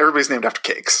 Everybody's named after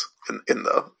cakes in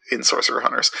Sorcerer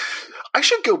Hunters. I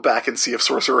should go back and see if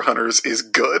Sorcerer Hunters is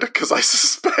good, because I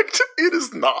suspect it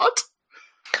is not.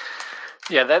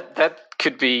 Yeah, that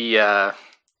could be, I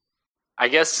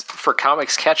guess, for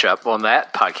comics catch-up on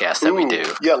that podcast that we do.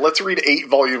 Yeah, let's read 8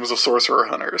 volumes of Sorcerer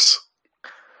Hunters.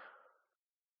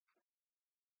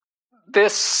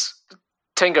 This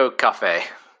Tango Cafe,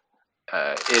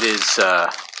 it is the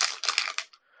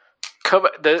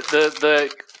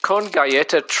con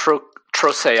galleta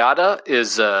troceada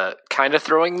is kind of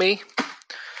throwing me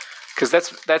because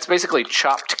that's basically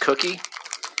chopped cookie.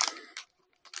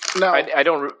 No, I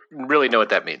don't really know what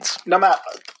that means. Now, Matt,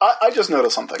 I just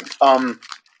noticed something.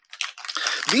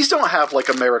 These don't have like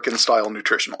American style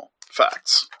nutritional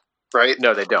facts, right?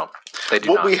 No, they don't. They do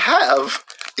not. What we have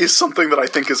is something that I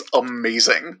think is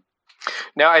amazing.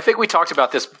 Now, I think we talked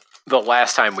about this the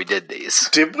last time we did these.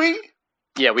 Did we?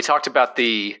 Yeah, we talked about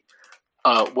the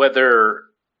whether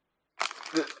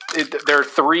there are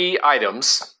 3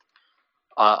 items: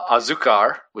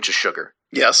 azúcar, which is sugar.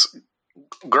 Yes.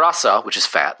 Grasa, which is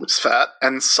fat. Which is fat,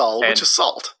 and sal, which is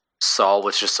salt. Sal,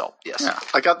 which is salt. Yes. Yeah,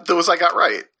 I got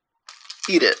right.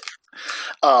 Eat it.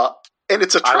 And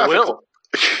it's a traffic. I will.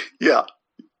 Yeah.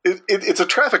 It's a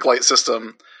traffic light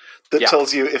system that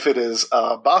tells you if it is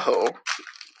bajo,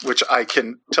 which I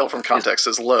can tell from context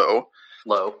is low,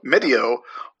 medio,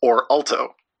 or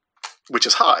alto, which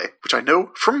is high, which I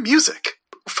know from music.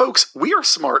 Folks, we are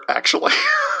smart, actually.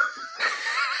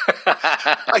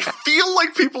 I feel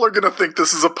like people are going to think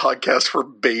this is a podcast for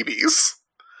babies.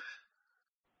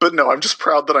 But no, I'm just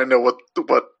proud that I know what the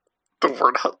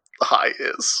word high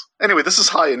is. Anyway, this is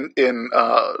high in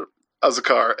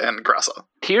azúcar and grasa.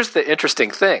 Here's the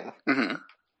interesting thing. Mm-hmm.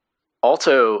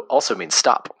 Alto also means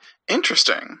stop.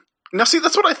 Interesting. Now, see,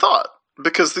 that's what I thought.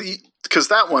 Because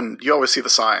that one, you always see the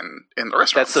sign in the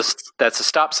restaurant. That's a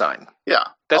stop sign. Yeah.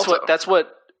 That's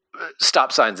what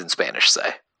stop signs in Spanish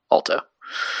say. Alto.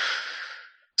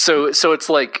 So it's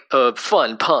like a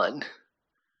fun pun.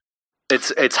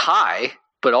 It's high,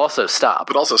 but also stop.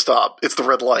 It's the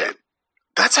red light. Yeah.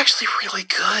 That's actually really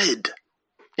good.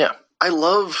 Yeah. I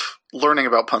love learning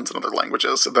about puns in other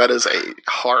languages. That is a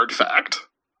hard fact.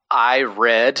 I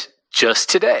read just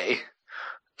today.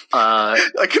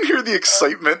 I can hear the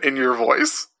excitement in your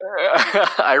voice.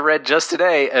 I read just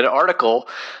today an article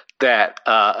that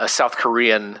a South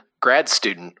Korean grad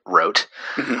student wrote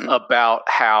about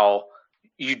how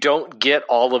you don't get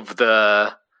all of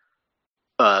the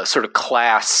sort of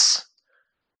class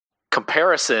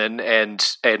comparison and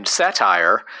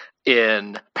satire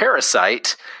in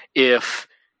Parasite if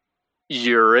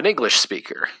you're an English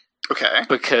speaker. Okay.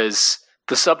 Because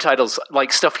the subtitles,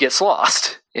 like, stuff gets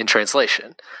lost in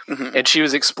translation. Mm-hmm. And she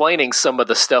was explaining some of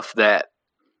the stuff that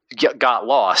got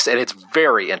lost, and it's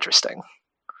very interesting.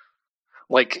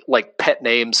 Like pet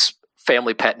names,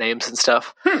 family pet names and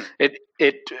stuff.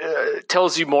 It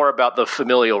tells you more about the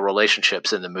familial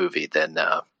relationships in the movie than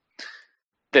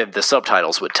the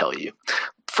subtitles would tell you.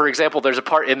 For example, there's a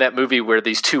part in that movie where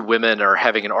these 2 women are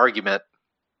having an argument,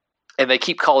 and they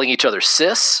keep calling each other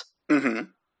sis,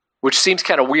 which seems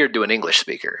kind of weird to an English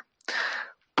speaker.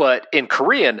 But in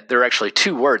Korean, there are actually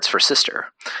 2 words for sister.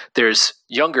 There's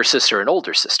younger sister and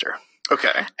older sister.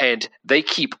 Okay. And they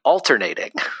keep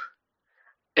alternating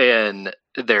in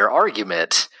their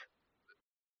argument,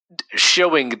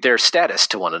 showing their status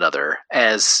to one another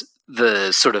as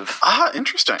the sort of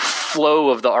interesting flow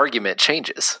of the argument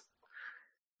changes.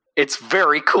 It's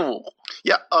very cool.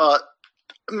 Yeah,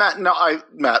 Matt.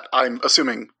 I'm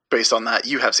assuming based on that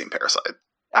you have seen Parasite.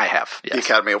 I have. Yes. The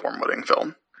Academy Award-winning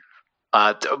film.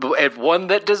 And one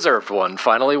that deserved one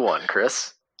finally won,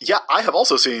 Chris. Yeah, I have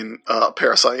also seen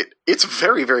Parasite. It's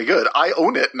very, very good. I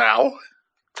own it now.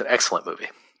 It's an excellent movie.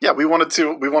 Yeah, we wanted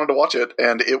to watch it,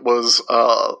 and it was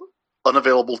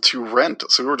unavailable to rent,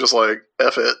 so we were just like,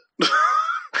 F it.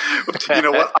 You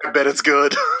know what? I bet it's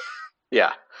good.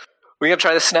 Yeah. We gonna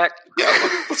try the snack? Yeah,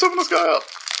 let's open this guy up.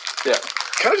 Yeah.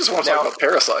 Kind of just want to talk about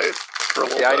Parasite for a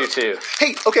little bit. Yeah, I do too.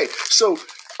 Hey, okay, so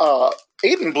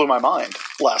Aiden blew my mind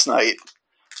last night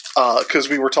because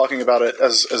we were talking about it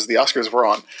as the Oscars were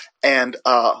on, and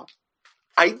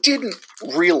I didn't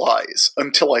realize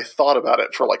until I thought about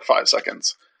it for like 5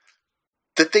 seconds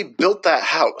that they built that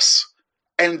house,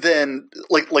 and then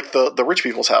like the rich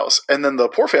people's house, and then the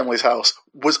poor family's house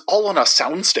was all on a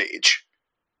soundstage.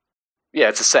 Yeah,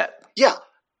 it's a set. Yeah,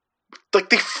 like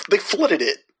they flooded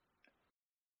it.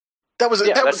 That's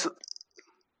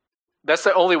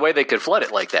the only way they could flood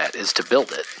it like that, is to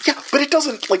build it. Yeah, but it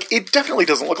definitely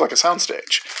doesn't look like a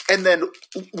soundstage. And then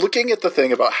looking at the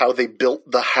thing about how they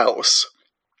built the house,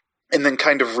 and then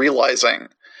kind of realizing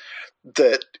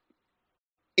that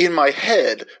in my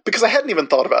head, because I hadn't even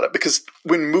thought about it, because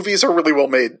when movies are really well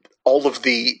made, all of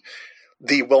the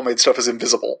well-made stuff is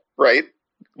invisible, right?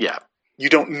 Yeah. You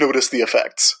don't notice the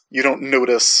effects. You don't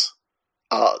notice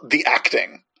the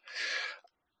acting.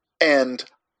 And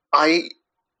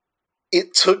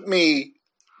it took me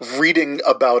reading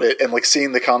about it and like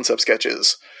seeing the concept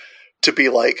sketches to be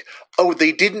like, oh,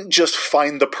 they didn't just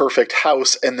find the perfect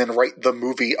house and then write the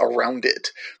movie around it.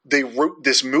 They wrote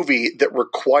this movie that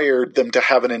required them to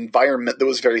have an environment that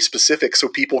was very specific so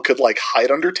people could like hide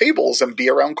under tables and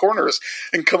be around corners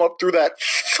and come up through that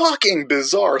fucking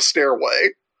bizarre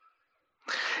stairway.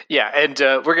 Yeah, and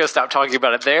we're going to stop talking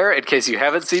about it there in case you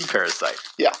haven't seen Parasite.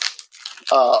 Yeah.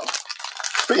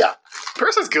 But yeah,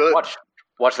 Parasite's good.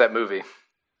 Watch that movie.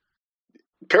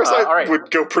 Parasite all right. would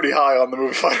go pretty high on the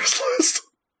movie fighters list.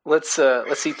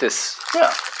 Let's eat this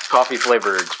Yeah.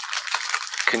 coffee-flavored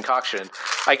concoction.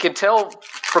 I can tell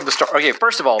from the start. Okay,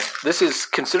 first of all, this is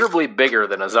considerably bigger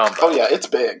than a Zombo. Oh yeah, it's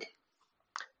big.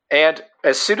 And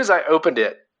as soon as I opened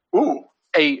it, Ooh.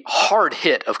 a hard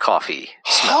hit of coffee.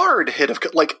 Hard hit of,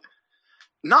 like,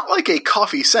 not like a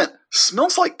coffee scent.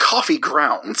 Smells like coffee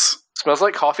grounds. Smells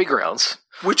like coffee grounds.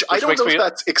 Which I don't know if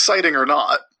that's exciting or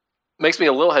not. Makes me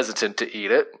a little hesitant to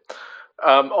eat it.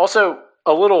 Also,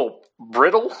 a little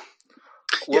brittle.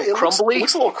 A little crumbly. It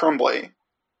looks a little crumbly.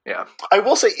 Yeah. I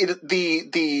will say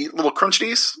the little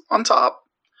crunchies on top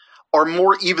are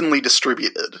more evenly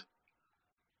distributed.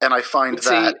 And I find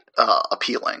that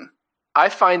appealing. I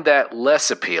find that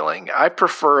less appealing. I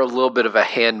prefer a little bit of a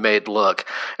handmade look.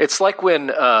 It's like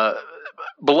when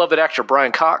beloved actor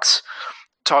Brian Cox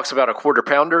talks about a quarter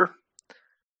pounder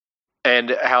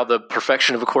and how the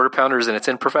perfection of a quarter pounder is in its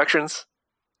imperfections.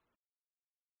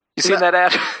 You seen that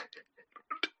ad?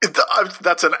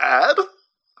 That's an ad?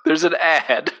 There's an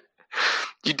ad.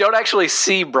 You don't actually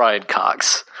see Brian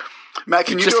Cox. Matt,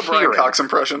 can you do a Brian Cox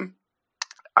impression?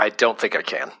 I don't think I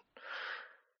can.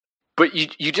 But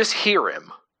you just hear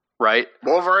him, right?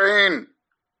 Wolverine!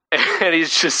 And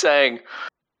he's just saying,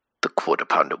 the quarter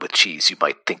pounder with cheese, you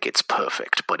might think it's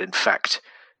perfect, but in fact,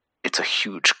 it's a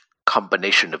huge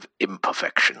combination of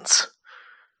imperfections.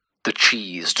 The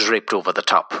cheese draped over the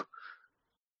top.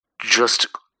 Just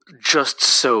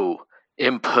so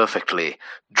imperfectly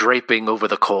draping over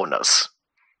the corners.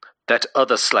 That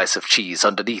other slice of cheese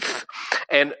underneath.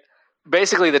 And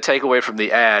basically the takeaway from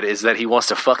the ad is that he wants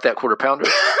to fuck that quarter pounder.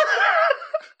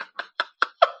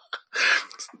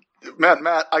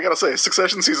 Matt, I gotta say,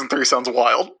 Succession Season 3 sounds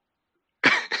wild.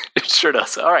 It sure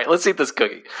does. All right, let's eat this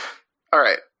cookie. All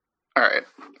right,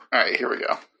 here we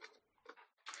go.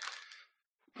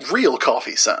 Real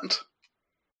coffee scent.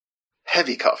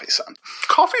 Heavy coffee scent.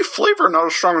 Coffee flavor not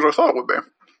as strong as I thought it would be.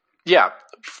 Yeah.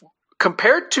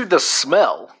 Compared to the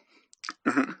smell,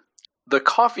 the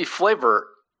coffee flavor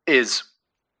is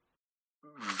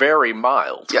very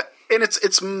mild. Yeah, and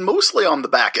it's mostly on the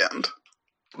back end.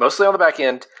 Mostly on the back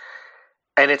end,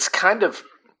 and it's kind of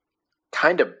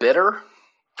bitter.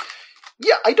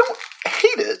 Yeah, I don't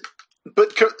hate it,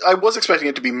 but I was expecting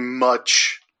it to be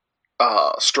much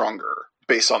stronger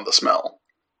based on the smell.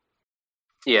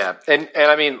 Yeah, and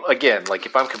I mean, again, like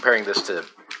if I'm comparing this to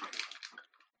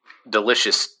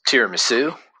delicious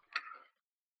tiramisu,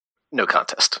 no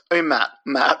contest. Hey, Matt,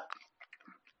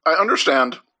 I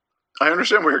understand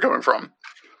where you're coming from.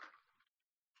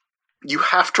 You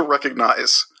have to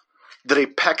recognize that a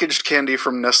packaged candy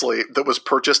from Nestle that was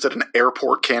purchased at an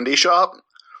airport candy shop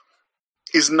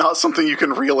is not something you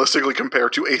can realistically compare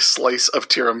to a slice of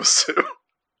tiramisu.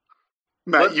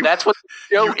 Matt, that's what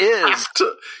the show is.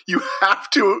 You have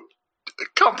to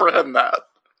comprehend that.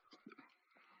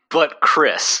 But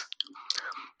Chris,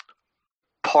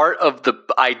 part of the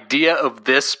idea of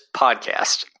this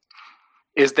podcast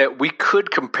is that we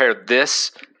could compare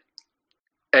this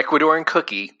Ecuadorian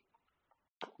cookie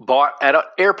bought at an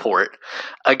airport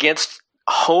against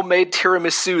homemade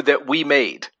tiramisu that we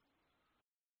made.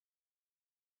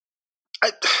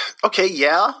 Okay,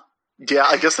 yeah,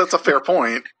 I guess that's a fair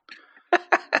point.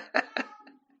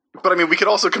 But I mean, we could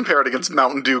also compare it against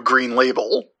Mountain Dew Green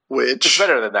Label, which It's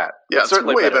better than that. Yeah, it's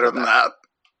certainly way better than that.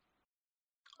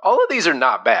 All of these are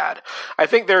not bad. I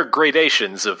think there are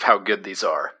gradations of how good these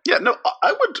are. Yeah, no,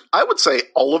 I would say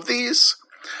all of these.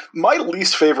 My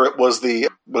least favorite was the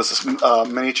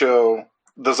Minicho,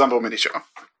 the Zumbo Minicho,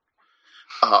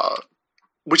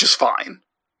 which is fine.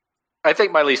 I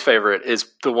think my least favorite is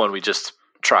the one we just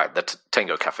tried, the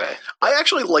Tango Cafe. I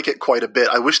actually like it quite a bit.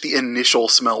 I wish the initial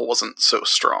smell wasn't so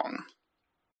strong.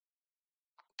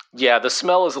 Yeah, the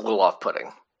smell is a little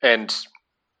off-putting, and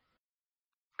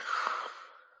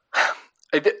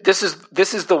this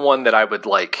is the one that I would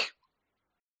like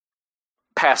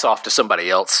pass off to somebody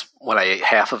else when I ate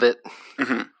half of it.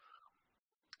 Mm-hmm.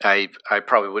 I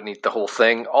probably wouldn't eat the whole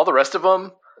thing. All the rest of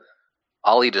them,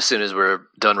 I'll eat as soon as we're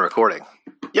done recording.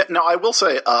 Yeah, no, I will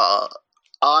say,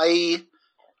 I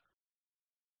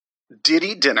did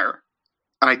eat dinner,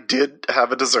 and I did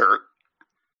have a dessert,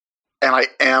 and I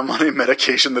am on a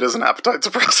medication that is an appetite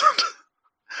suppressant.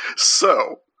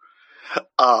 So,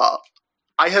 I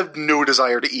have no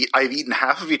desire to eat. I've eaten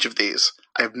half of each of these.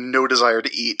 I have no desire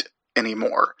to eat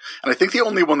anymore. And I think the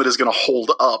only one that is going to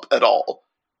hold up at all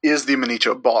is the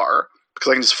Minicho bar,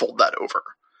 because I can just fold that over.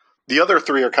 The other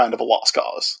three are kind of a lost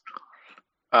cause.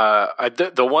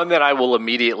 The one that I will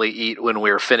immediately eat when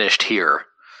we're finished here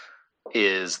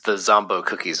is the Zombo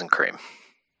cookies and cream.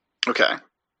 Okay.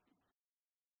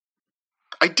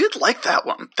 I did like that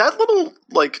one. That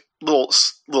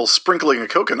little sprinkling of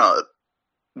coconut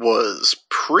was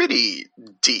pretty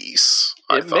decent.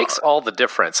 It makes all the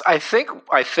difference. I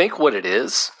think what it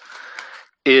is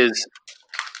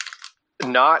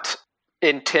not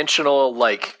intentional,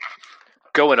 like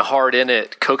going hard in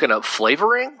it coconut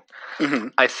flavoring. Mm-hmm.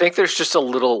 I think there's just a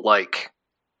little like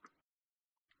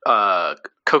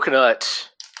coconut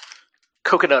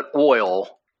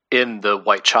oil in the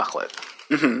white chocolate.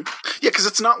 Mm-hmm. Yeah, because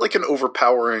it's not like an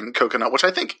overpowering coconut, which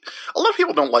I think a lot of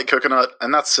people don't like coconut,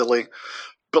 and that's silly.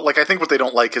 But like, I think what they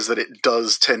don't like is that it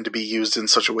does tend to be used in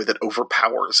such a way that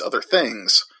overpowers other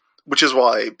things, which is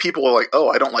why people are like, oh,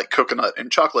 I don't like coconut in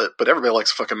chocolate, but everybody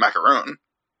likes fucking macaroon.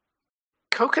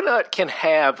 Coconut can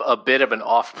have a bit of an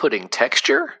off-putting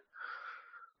texture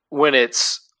when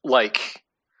it's like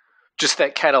just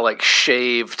that kind of like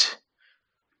shaved,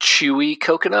 chewy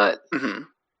coconut. Mm-hmm.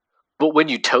 But when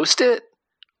you toast it,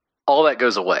 all that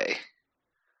goes away.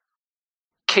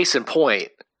 Case in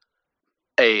point,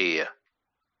 a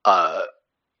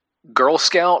Girl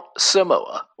Scout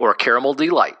Samoa or a Caramel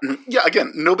Delight. Yeah,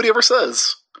 again, nobody ever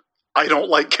says, I don't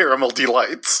like Caramel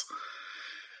Delights.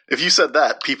 If you said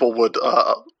that, people would,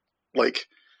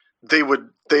 they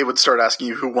would start asking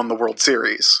you who won the World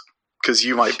Series, because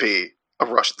you might be a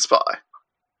Russian spy.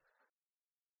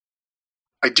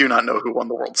 I do not know who won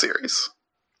the World Series.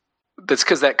 That's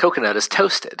because that coconut is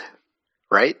toasted,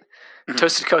 right? Mm-hmm.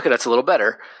 Toasted coconut's a little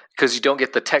better, because you don't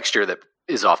get the texture that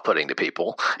is off-putting to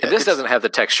people. And this doesn't have the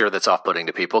texture that's off-putting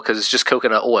to people, because it's just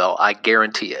coconut oil. I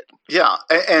guarantee it. Yeah,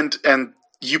 and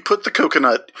you put the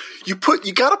coconut, you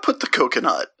gotta put the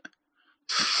coconut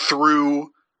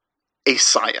through a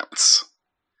science.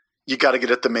 You gotta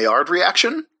get at the Maillard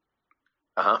reaction.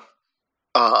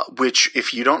 Which,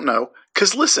 if you don't know,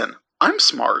 because listen, I'm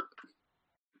smart.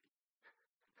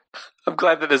 I'm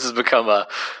glad that this has become a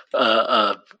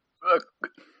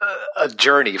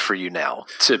journey for you now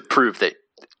to prove that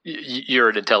you're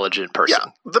an intelligent person.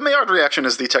 Yeah, the Maillard reaction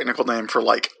is the technical name for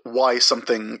like why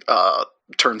something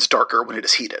turns darker when it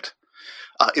is heated.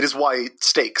 It is why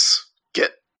steaks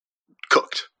get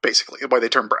cooked, basically, why they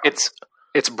turn brown.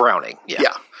 It's browning.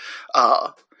 Yeah.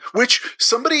 Which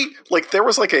somebody like there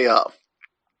was like a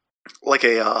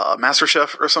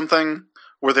MasterChef or something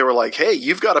where they were like, hey,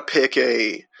 you've got to pick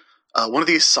one of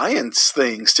these science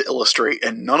things to illustrate,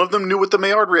 and none of them knew what the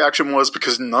Maillard reaction was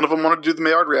because none of them wanted to do the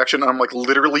Maillard reaction. And I'm like,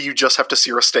 literally, you just have to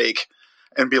sear a steak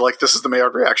and be like, this is the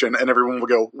Maillard reaction, and everyone will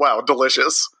go, wow,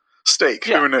 delicious steak.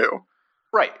 Yeah. Who knew?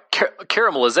 Right,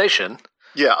 caramelization.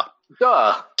 Yeah,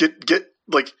 duh. Get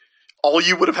like all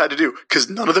you would have had to do, because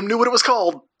none of them knew what it was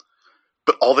called,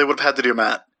 but all they would have had to do,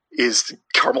 Matt, is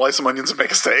caramelize some onions and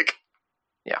make a steak.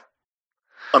 Yeah,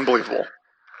 unbelievable.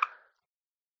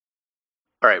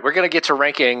 All right, we're going to get to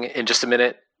ranking in just a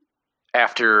minute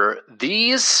after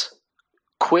these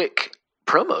quick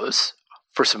promos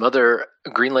for some other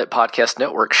Greenlit Podcast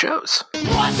Network shows.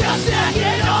 What's your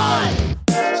second on?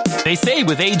 They say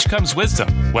with age comes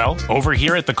wisdom. Well, over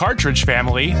here at the Cartridge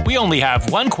Family, we only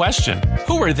have one question.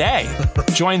 Who are they?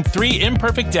 Join three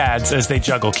imperfect dads as they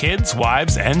juggle kids,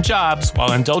 wives, and jobs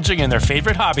while indulging in their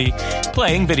favorite hobby,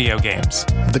 playing video games.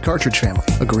 The Cartridge Family,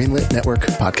 a Greenlit Network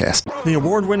podcast. The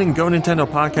award-winning Go Nintendo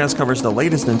podcast covers the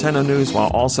latest Nintendo news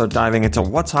while also diving into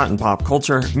what's hot in pop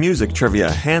culture, music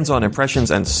trivia, hands-on impressions,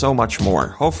 and so much more.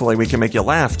 Hopefully we can make you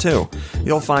laugh, too.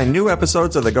 You'll find new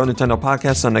episodes of the Go Nintendo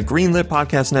podcast on the Greenlit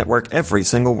Podcast Network every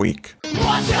single week.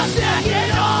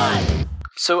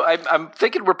 So I'm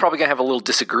thinking we're probably going to have a little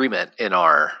disagreement in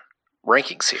our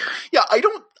rankings here. Yeah, I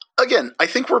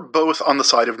think we're both on the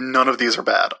side of none of these are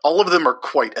bad. All of them are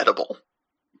quite edible.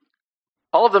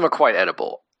 All of them are quite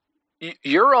edible.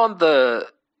 You're on the...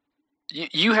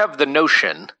 You have the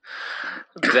notion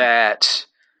that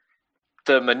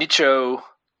the Manicho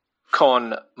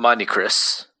con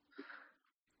Manicris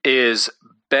is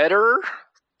better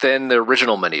than the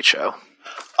original Manicho,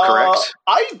 correct?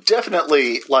 I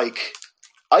definitely,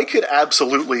 I could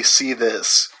absolutely see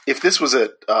this. If this was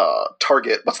at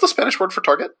Target, what's the Spanish word for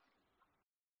Target?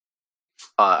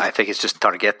 I think it's just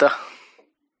Tarjeta.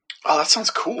 Oh, that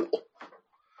sounds cool.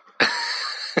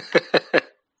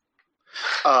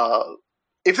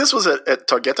 If this was at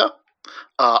Tarjeta,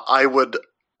 I would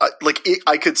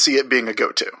I could see it being a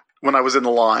go-to when I was in the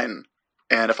line,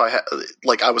 and if I had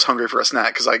I was hungry for a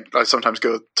snack because I sometimes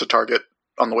go to Target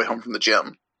on the way home from the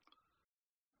gym.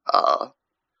 I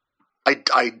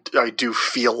do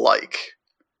feel like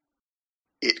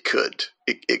it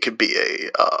could be a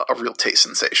real taste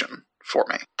sensation for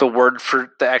me. The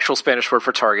actual Spanish word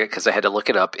for Target, because I had to look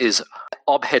it up, is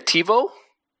objetivo.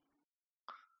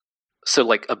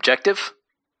 So objective.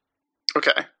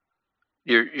 Okay.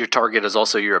 Your target is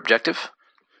also your objective.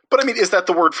 But I mean, is that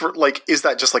the word for is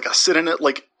that just a synonym?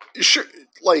 Sure,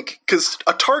 because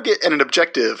a target and an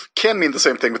objective can mean the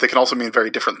same thing, but they can also mean very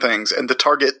different things. And the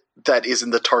target that is in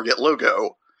the Target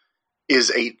logo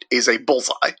is a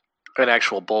bullseye, an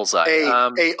actual bullseye,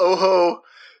 a ojo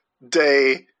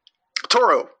de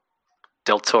toro,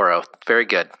 del Toro. Very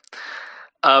good.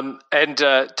 And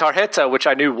tarjeta, which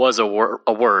I knew was a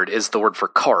word, is the word for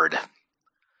card,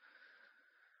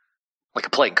 like a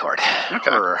playing card,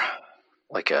 okay, or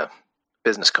like a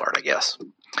business card, I guess.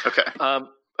 Okay.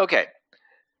 Okay.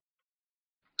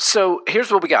 So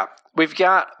here's what we got. We've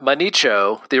got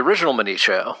Manicho, the original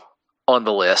Manicho, on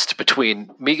the list between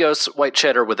Migos white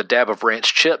cheddar with a dab of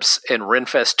ranch chips and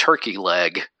Renfest turkey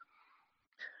leg.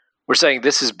 We're saying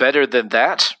this is better than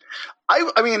that?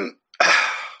 I mean,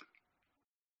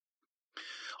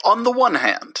 on the one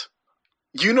hand,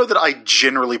 you know that I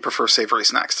generally prefer savory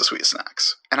snacks to sweet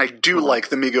snacks. And I do like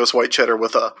the Migos white cheddar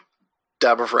with a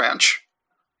dab of ranch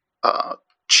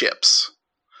chips.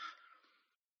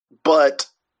 But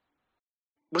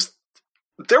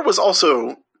there was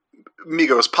also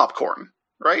Migos popcorn,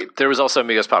 right? There was also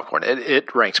Migos popcorn.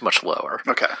 It ranked much lower.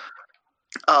 Okay.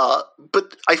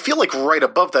 But I feel like right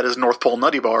above that is North Pole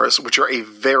Nutty Bars, which are a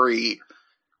very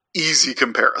easy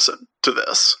comparison to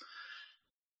this.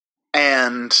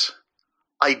 And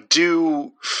I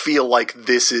do feel like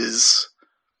this is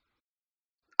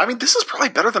probably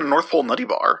better than a North Pole Nutty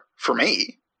Bar for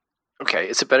me. Okay,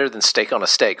 is it better than Steak on a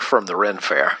Steak from the Ren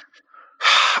Fair?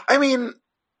 I mean,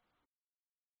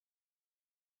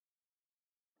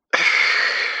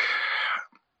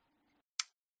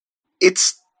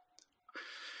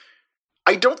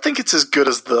 I don't think it's as good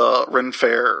as the Ren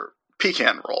Fair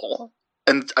pecan roll,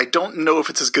 and I don't know if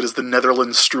it's as good as the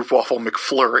Netherlands Stroopwafel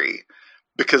McFlurry,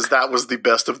 because that was the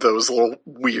best of those little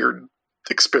weird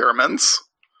experiments.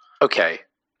 Okay,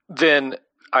 then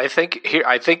I think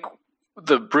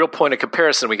the real point of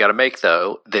comparison we got to make,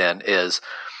 though, then is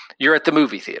you're at the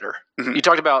movie theater. Mm-hmm. You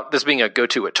talked about this being a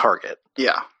go-to at Target.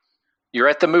 Yeah. You're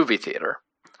at the movie theater.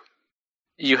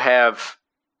 You have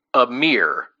a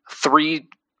mere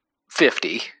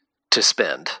 $3.50 to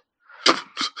spend.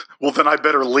 Well, then I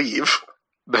better leave.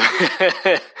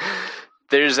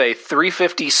 There's a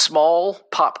 $3.50 small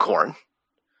popcorn,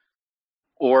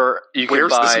 or you can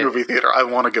Where's this movie theater? I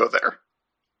want to go there.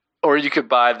 Or you could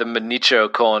buy the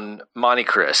Manicho con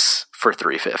Manicris for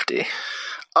 $3.50.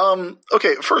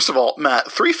 Okay, first of all, Matt,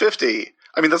 $3.50.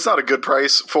 I mean, that's not a good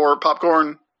price for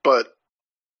popcorn, but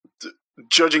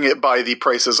judging it by the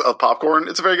prices of popcorn,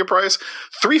 it's a very good price.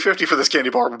 $3.50 for this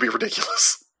candy bar would be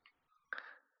ridiculous.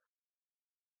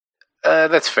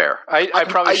 That's fair. I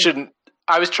probably shouldn't.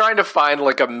 I was trying to find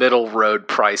a middle road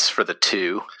price for the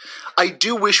two. I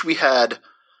do wish we had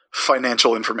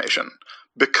financial information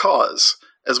because,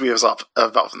 as we have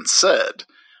often said,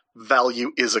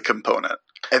 value is a component.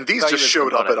 And these just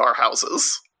showed up at our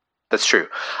houses. That's true.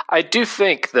 I do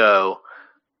think, though,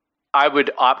 I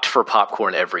would opt for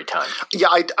popcorn every time. Yeah,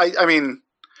 I mean,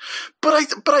 but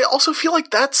I also feel like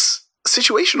that's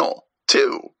situational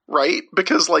too, right?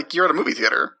 Because like you're at a movie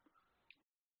theater.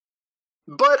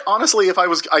 But honestly,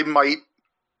 I might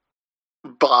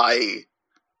buy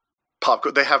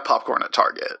popcorn. They have popcorn at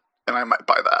Target, and I might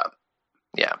buy that.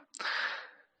 Yeah.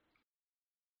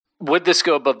 Would this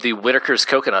go above the Whitaker's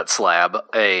coconut slab,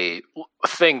 a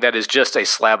thing that is just a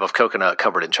slab of coconut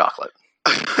covered in chocolate?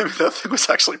 I mean, that thing was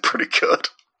actually pretty good.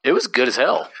 It was good as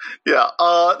hell. Yeah.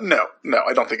 No,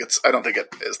 I don't think it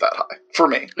is that high for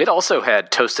me. It also had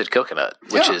toasted coconut,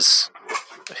 which Yeah. is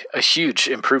a huge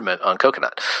improvement on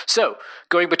coconut. So,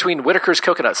 going between Whitaker's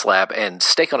coconut slab and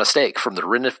Steak on a Steak from the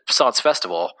Renaissance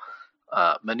Festival,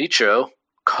 Manicho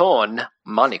con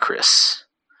Manicris.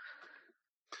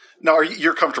 Now,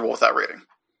 you're comfortable with that rating?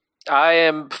 I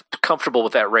am comfortable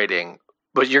with that rating,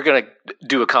 but you're going to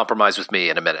do a compromise with me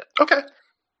in a minute. Okay.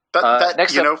 That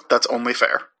next you up- know, that's only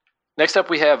fair. Next up,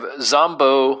 we have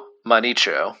Zombo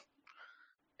Manicho,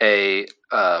 a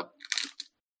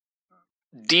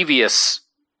devious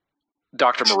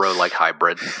Dr. Moreau-like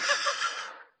hybrid.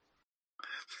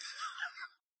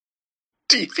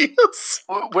 Devious.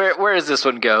 Where does this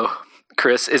one go,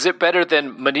 Chris? Is it better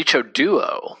than Manicho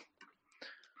Duo,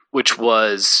 which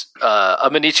was a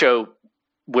Manicho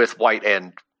with white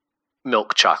and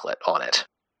milk chocolate on it?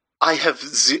 I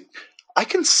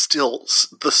can still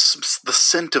the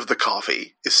scent of the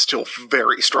coffee is still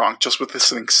very strong just with this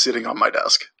thing sitting on my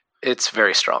desk. It's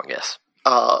very strong, yes.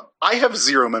 I have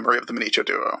zero memory of the Manicho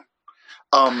Duo.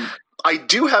 I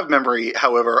do have memory,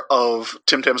 however, of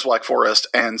Tim Tam's Black Forest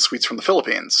and Sweets from the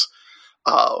Philippines,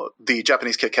 the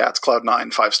Japanese Kit Kats,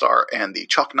 Cloud9, 5-Star, and the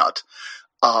Choc Nut,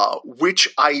 which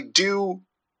I do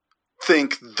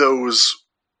think those,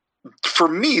 for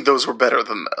me, those were better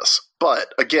than this.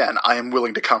 But again, I am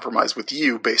willing to compromise with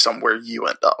you based on where you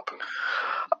end up.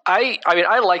 I mean,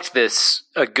 I liked this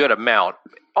a good amount.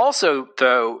 Also,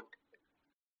 though,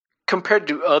 compared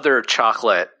to other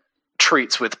chocolate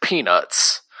treats with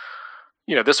peanuts,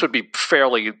 you know, this would be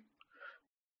fairly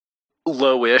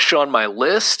low-ish on my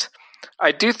list.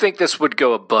 I do think this would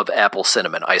go above apple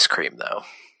cinnamon ice cream, though,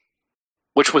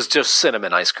 which was just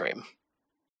cinnamon ice cream.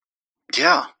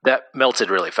 Yeah. That melted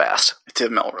really fast. It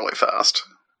did melt really fast.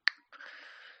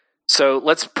 So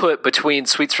let's put between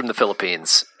Sweets from the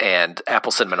Philippines and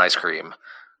apple cinnamon ice cream,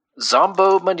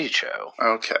 Zombo Manicho.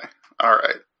 Okay. All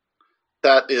right.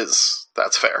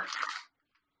 That's fair.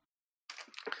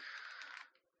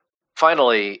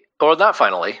 Finally, or not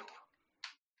finally,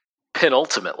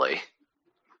 penultimately,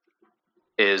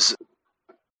 is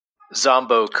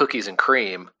Zombo Cookies and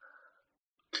Cream.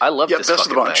 I love this best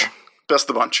fucking of the bunch. thing. Best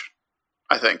of the bunch,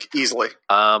 I think, easily.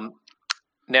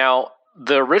 Now,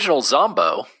 the original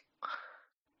Zombo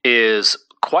is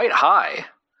quite high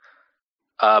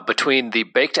between the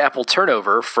baked apple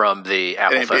turnover from the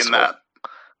Apple It ain't beating Festival that.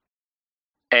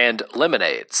 and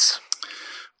lemonades.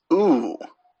 Ooh.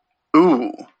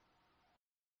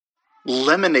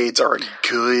 Lemonades are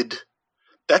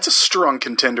that's a strong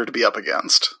contender to be up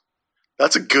against.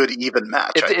 That's a good even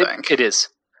match, I think. It is.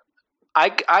 I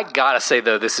gotta say,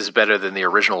 though, this is better than the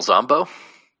original Zombo.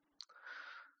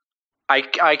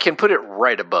 I can put it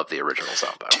right above the original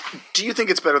Zombo. Do you think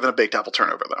it's better than a baked apple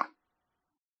turnover, though?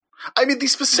 I mean, the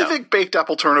specific baked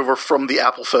apple turnover from the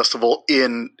Apple Festival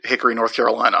in Hickory, North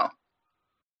Carolina.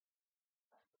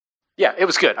 Yeah, it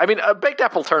was good. I mean, baked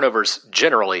apple turnovers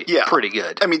generally pretty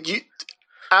good. I mean,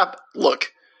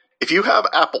 look, if you have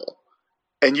apple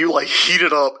and you like heat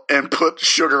it up and put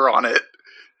sugar on it,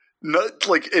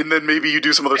 and then maybe you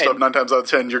do some other stuff, 9 times out of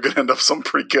 10, you're going to end up something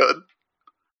pretty good.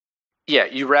 Yeah,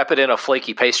 you wrap it in a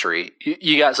flaky pastry.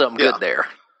 You got something good there.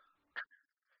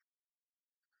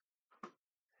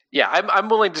 Yeah, I'm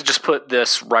willing to just put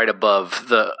this right above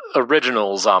the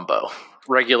original Zombo.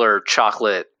 Regular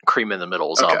chocolate cream in the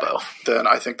middle Zombo. Okay. Then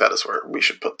I think that is where we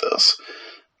should put this.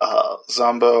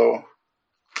 Zombo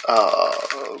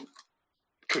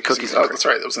cookies. Oh, that's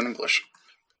right. That was in English.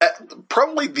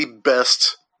 Probably the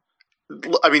best.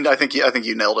 I mean, I think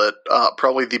you nailed it.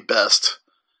 Probably the best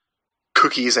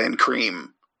cookies and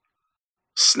cream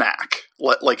snack,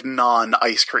 like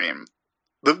non-ice cream.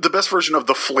 The best version of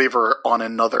the flavor on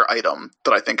another item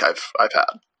that I think I've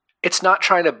had. It's not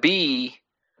trying to be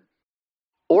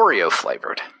Oreo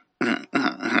flavored,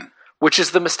 which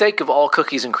is the mistake of all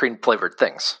cookies and cream flavored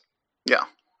things. Yeah.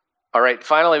 All right.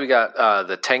 Finally, we got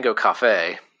the Tango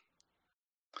Cafe,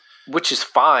 which is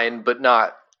fine, but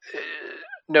not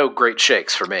no great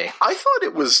shakes for me. I thought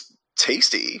it was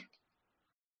tasty.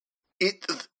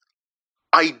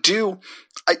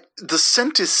 The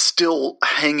scent is still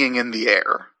hanging in the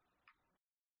air.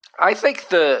 I think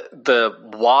the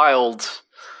wild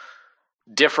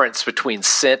difference between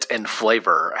scent and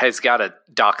flavor has got to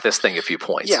dock this thing a few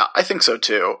points. Yeah, I think so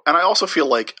too. And I also feel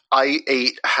like I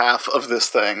ate half of this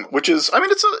thing, which is, I mean,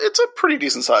 it's a pretty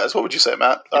decent size. What would you say,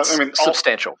 Matt? It's I mean,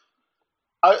 substantial.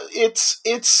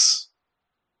 It's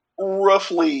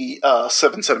roughly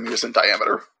 7 centimeters in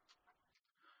diameter.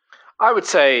 I would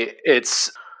say its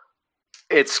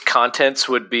contents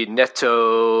would be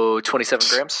netto 27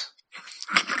 grams.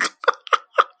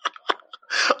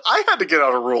 I had to get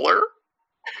out a ruler.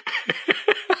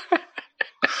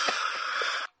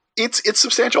 It's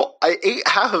substantial. I ate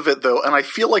half of it though, and I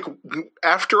feel like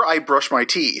after I brush my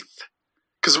teeth,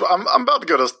 because I'm about to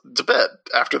go to bed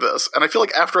after this, and I feel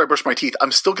like after I brush my teeth,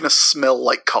 I'm still going to smell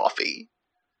like coffee.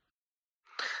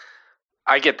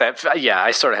 I get that. Yeah,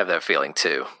 I sort of have that feeling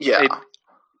too. Yeah,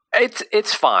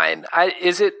 it's fine.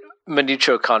 Is it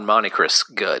Manucho con Monte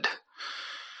good?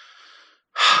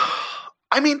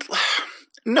 I mean,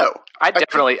 no. I'd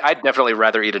definitely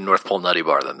rather eat a North Pole Nutty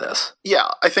Bar than this. Yeah,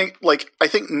 I think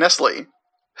Nestle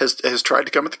has tried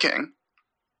to come at the king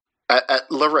at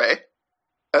El Rey.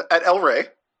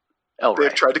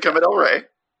 They've tried to come at El Rey.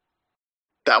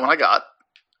 That one I got,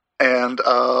 and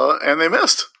they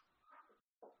missed.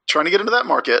 Trying to get into that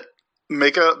market,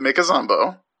 make a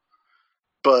Zombo,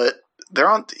 but you're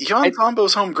on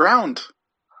Zombo's home ground,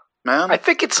 man. I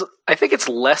think it's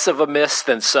less of a miss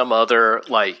than some other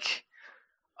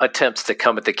attempts to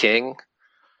come at the king.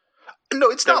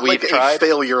 No, it's not like a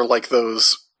failure like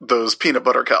those peanut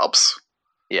butter cups.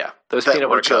 Yeah, those peanut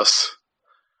butter cups.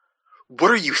 What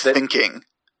are you thinking?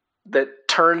 That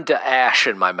turned to ash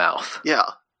in my mouth. Yeah.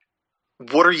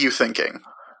 What are you thinking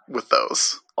with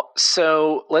those?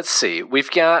 So let's see.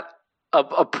 We've got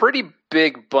a pretty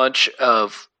big bunch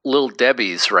of Little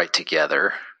Debbie's right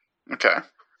together. Okay.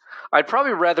 I'd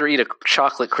probably rather eat a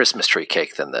chocolate Christmas tree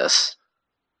cake than this.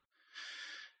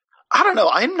 I don't know.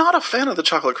 I'm not a fan of the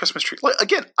chocolate Christmas tree.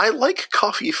 Again, I like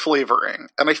coffee flavoring,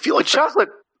 and I feel like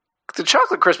the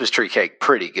chocolate Christmas tree cake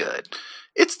pretty good.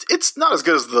 It's not as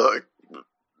good as the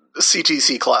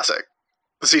CTC Classic.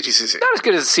 The CTCC. Not as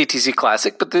good as the CTC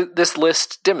Classic, but this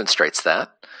list demonstrates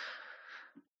that.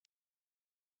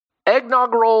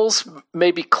 Eggnog rolls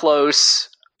may be close.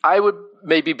 I would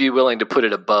maybe be willing to put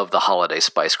it above the Holiday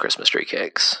Spice Christmas tree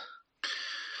cakes.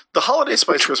 The Holiday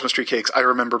Spice Christmas tree cakes, I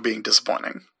remember being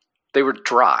disappointing. They were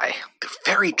dry. They're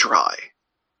very dry.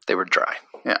 They were dry.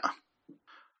 Yeah.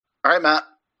 All right, Matt.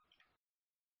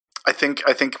 I think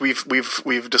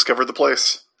we've discovered the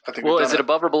place. I think. Well, is it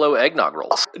above or below eggnog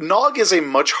rolls? Nog is a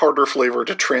much harder flavor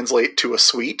to translate to a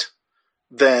sweet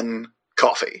than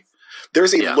coffee.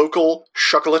 There's a local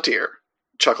chocolatier,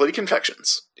 Chocolatey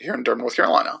Confections, here in Durham, North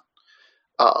Carolina,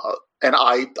 and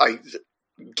I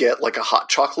get a hot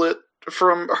chocolate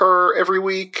from her every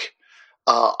week.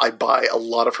 I buy a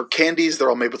lot of her candies. They're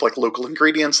all made with local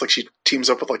ingredients. She teams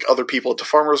up with other people at the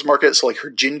farmers market. So her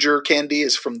ginger candy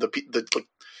is from the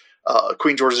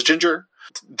Queen George's ginger.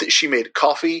 She made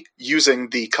coffee using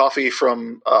the coffee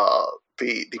from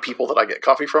the people that I get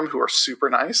coffee from, who are super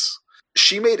nice.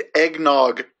 She made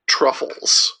eggnog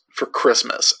truffles for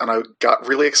Christmas, and I got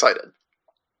really excited.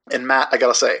 And Matt, I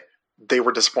gotta say, they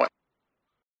were disappointing.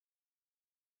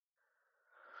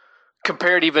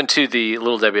 Compared even to the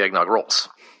Little Debbie eggnog rolls.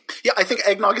 Yeah, I think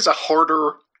eggnog is a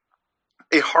harder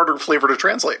flavor to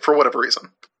translate for whatever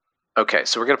reason. Okay,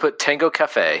 so we're going to put Tango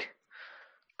Cafe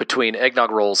between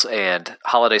eggnog rolls and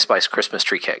Holiday Spice Christmas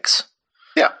tree cakes.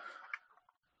 Yeah.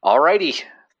 Alrighty,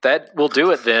 that will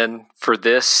do it then for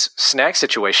this snack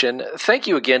situation. Thank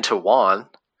you again to Juan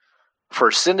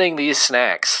for sending these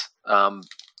snacks.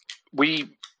 We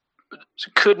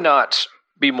could not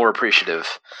be more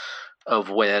appreciative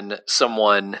of when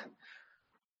someone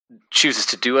chooses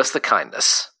to do us the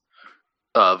kindness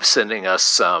of sending us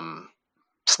some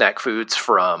snack foods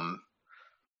from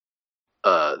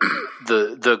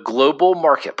the global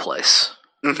marketplace.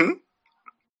 Mm-hmm.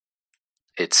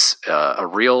 It's a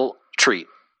real treat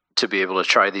to be able to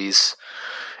try these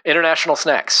international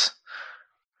snacks.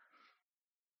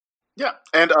 Yeah,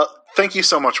 and thank you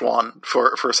so much, Juan,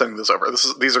 for sending this over.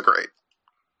 These are great.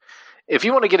 If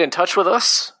you want to get in touch with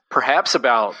us, perhaps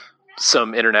about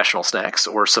some international snacks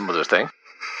or some other thing,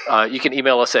 you can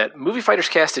email us at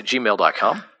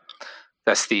moviefighterscast@gmail.com.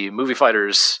 That's the Movie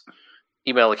Fighters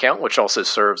email account, which also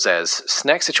serves as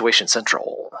Snack Situation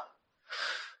Central.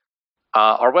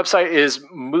 Our website is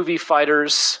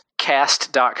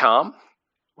moviefighterscast.com,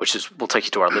 which will take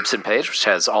you to our Libsyn page, which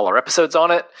has all our episodes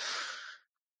on it.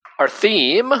 Our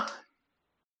theme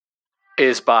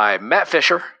is by Matt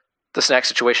Fisher, the Snack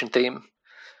Situation theme.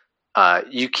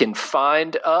 You can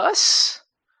find us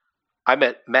I'm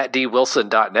at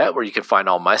mattdwilson.net, where you can find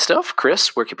all my stuff.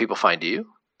 Chris, where can people find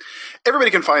you?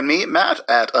 Everybody can find me, Matt,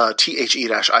 at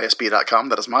the-isb.com.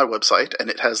 That is my website, and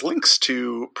it has links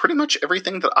to pretty much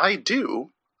everything that I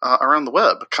do around the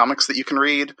web. Comics that you can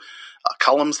read,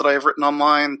 columns that I have written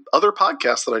online, other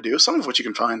podcasts that I do, some of which you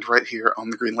can find right here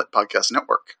on the Greenlit Podcast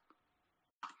Network.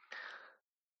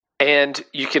 And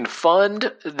you can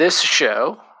fund this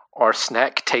show, or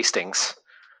snack tastings,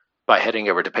 by heading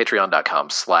over to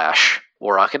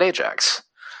patreon.com/WarRocketAjax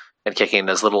and kicking in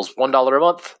as little as $1 a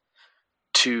month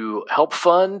to help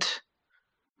fund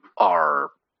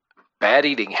our bad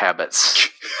eating habits.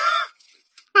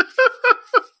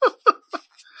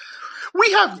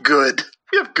 We have good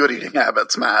eating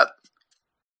habits, Matt.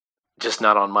 Just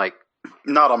not on mic.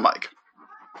 Not on mic.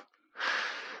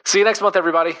 See you next month,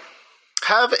 everybody.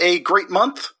 Have a great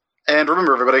month, and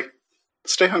remember, everybody,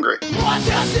 stay hungry. What's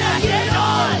your second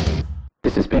on?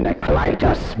 This has been a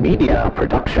Kalidas Media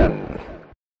production.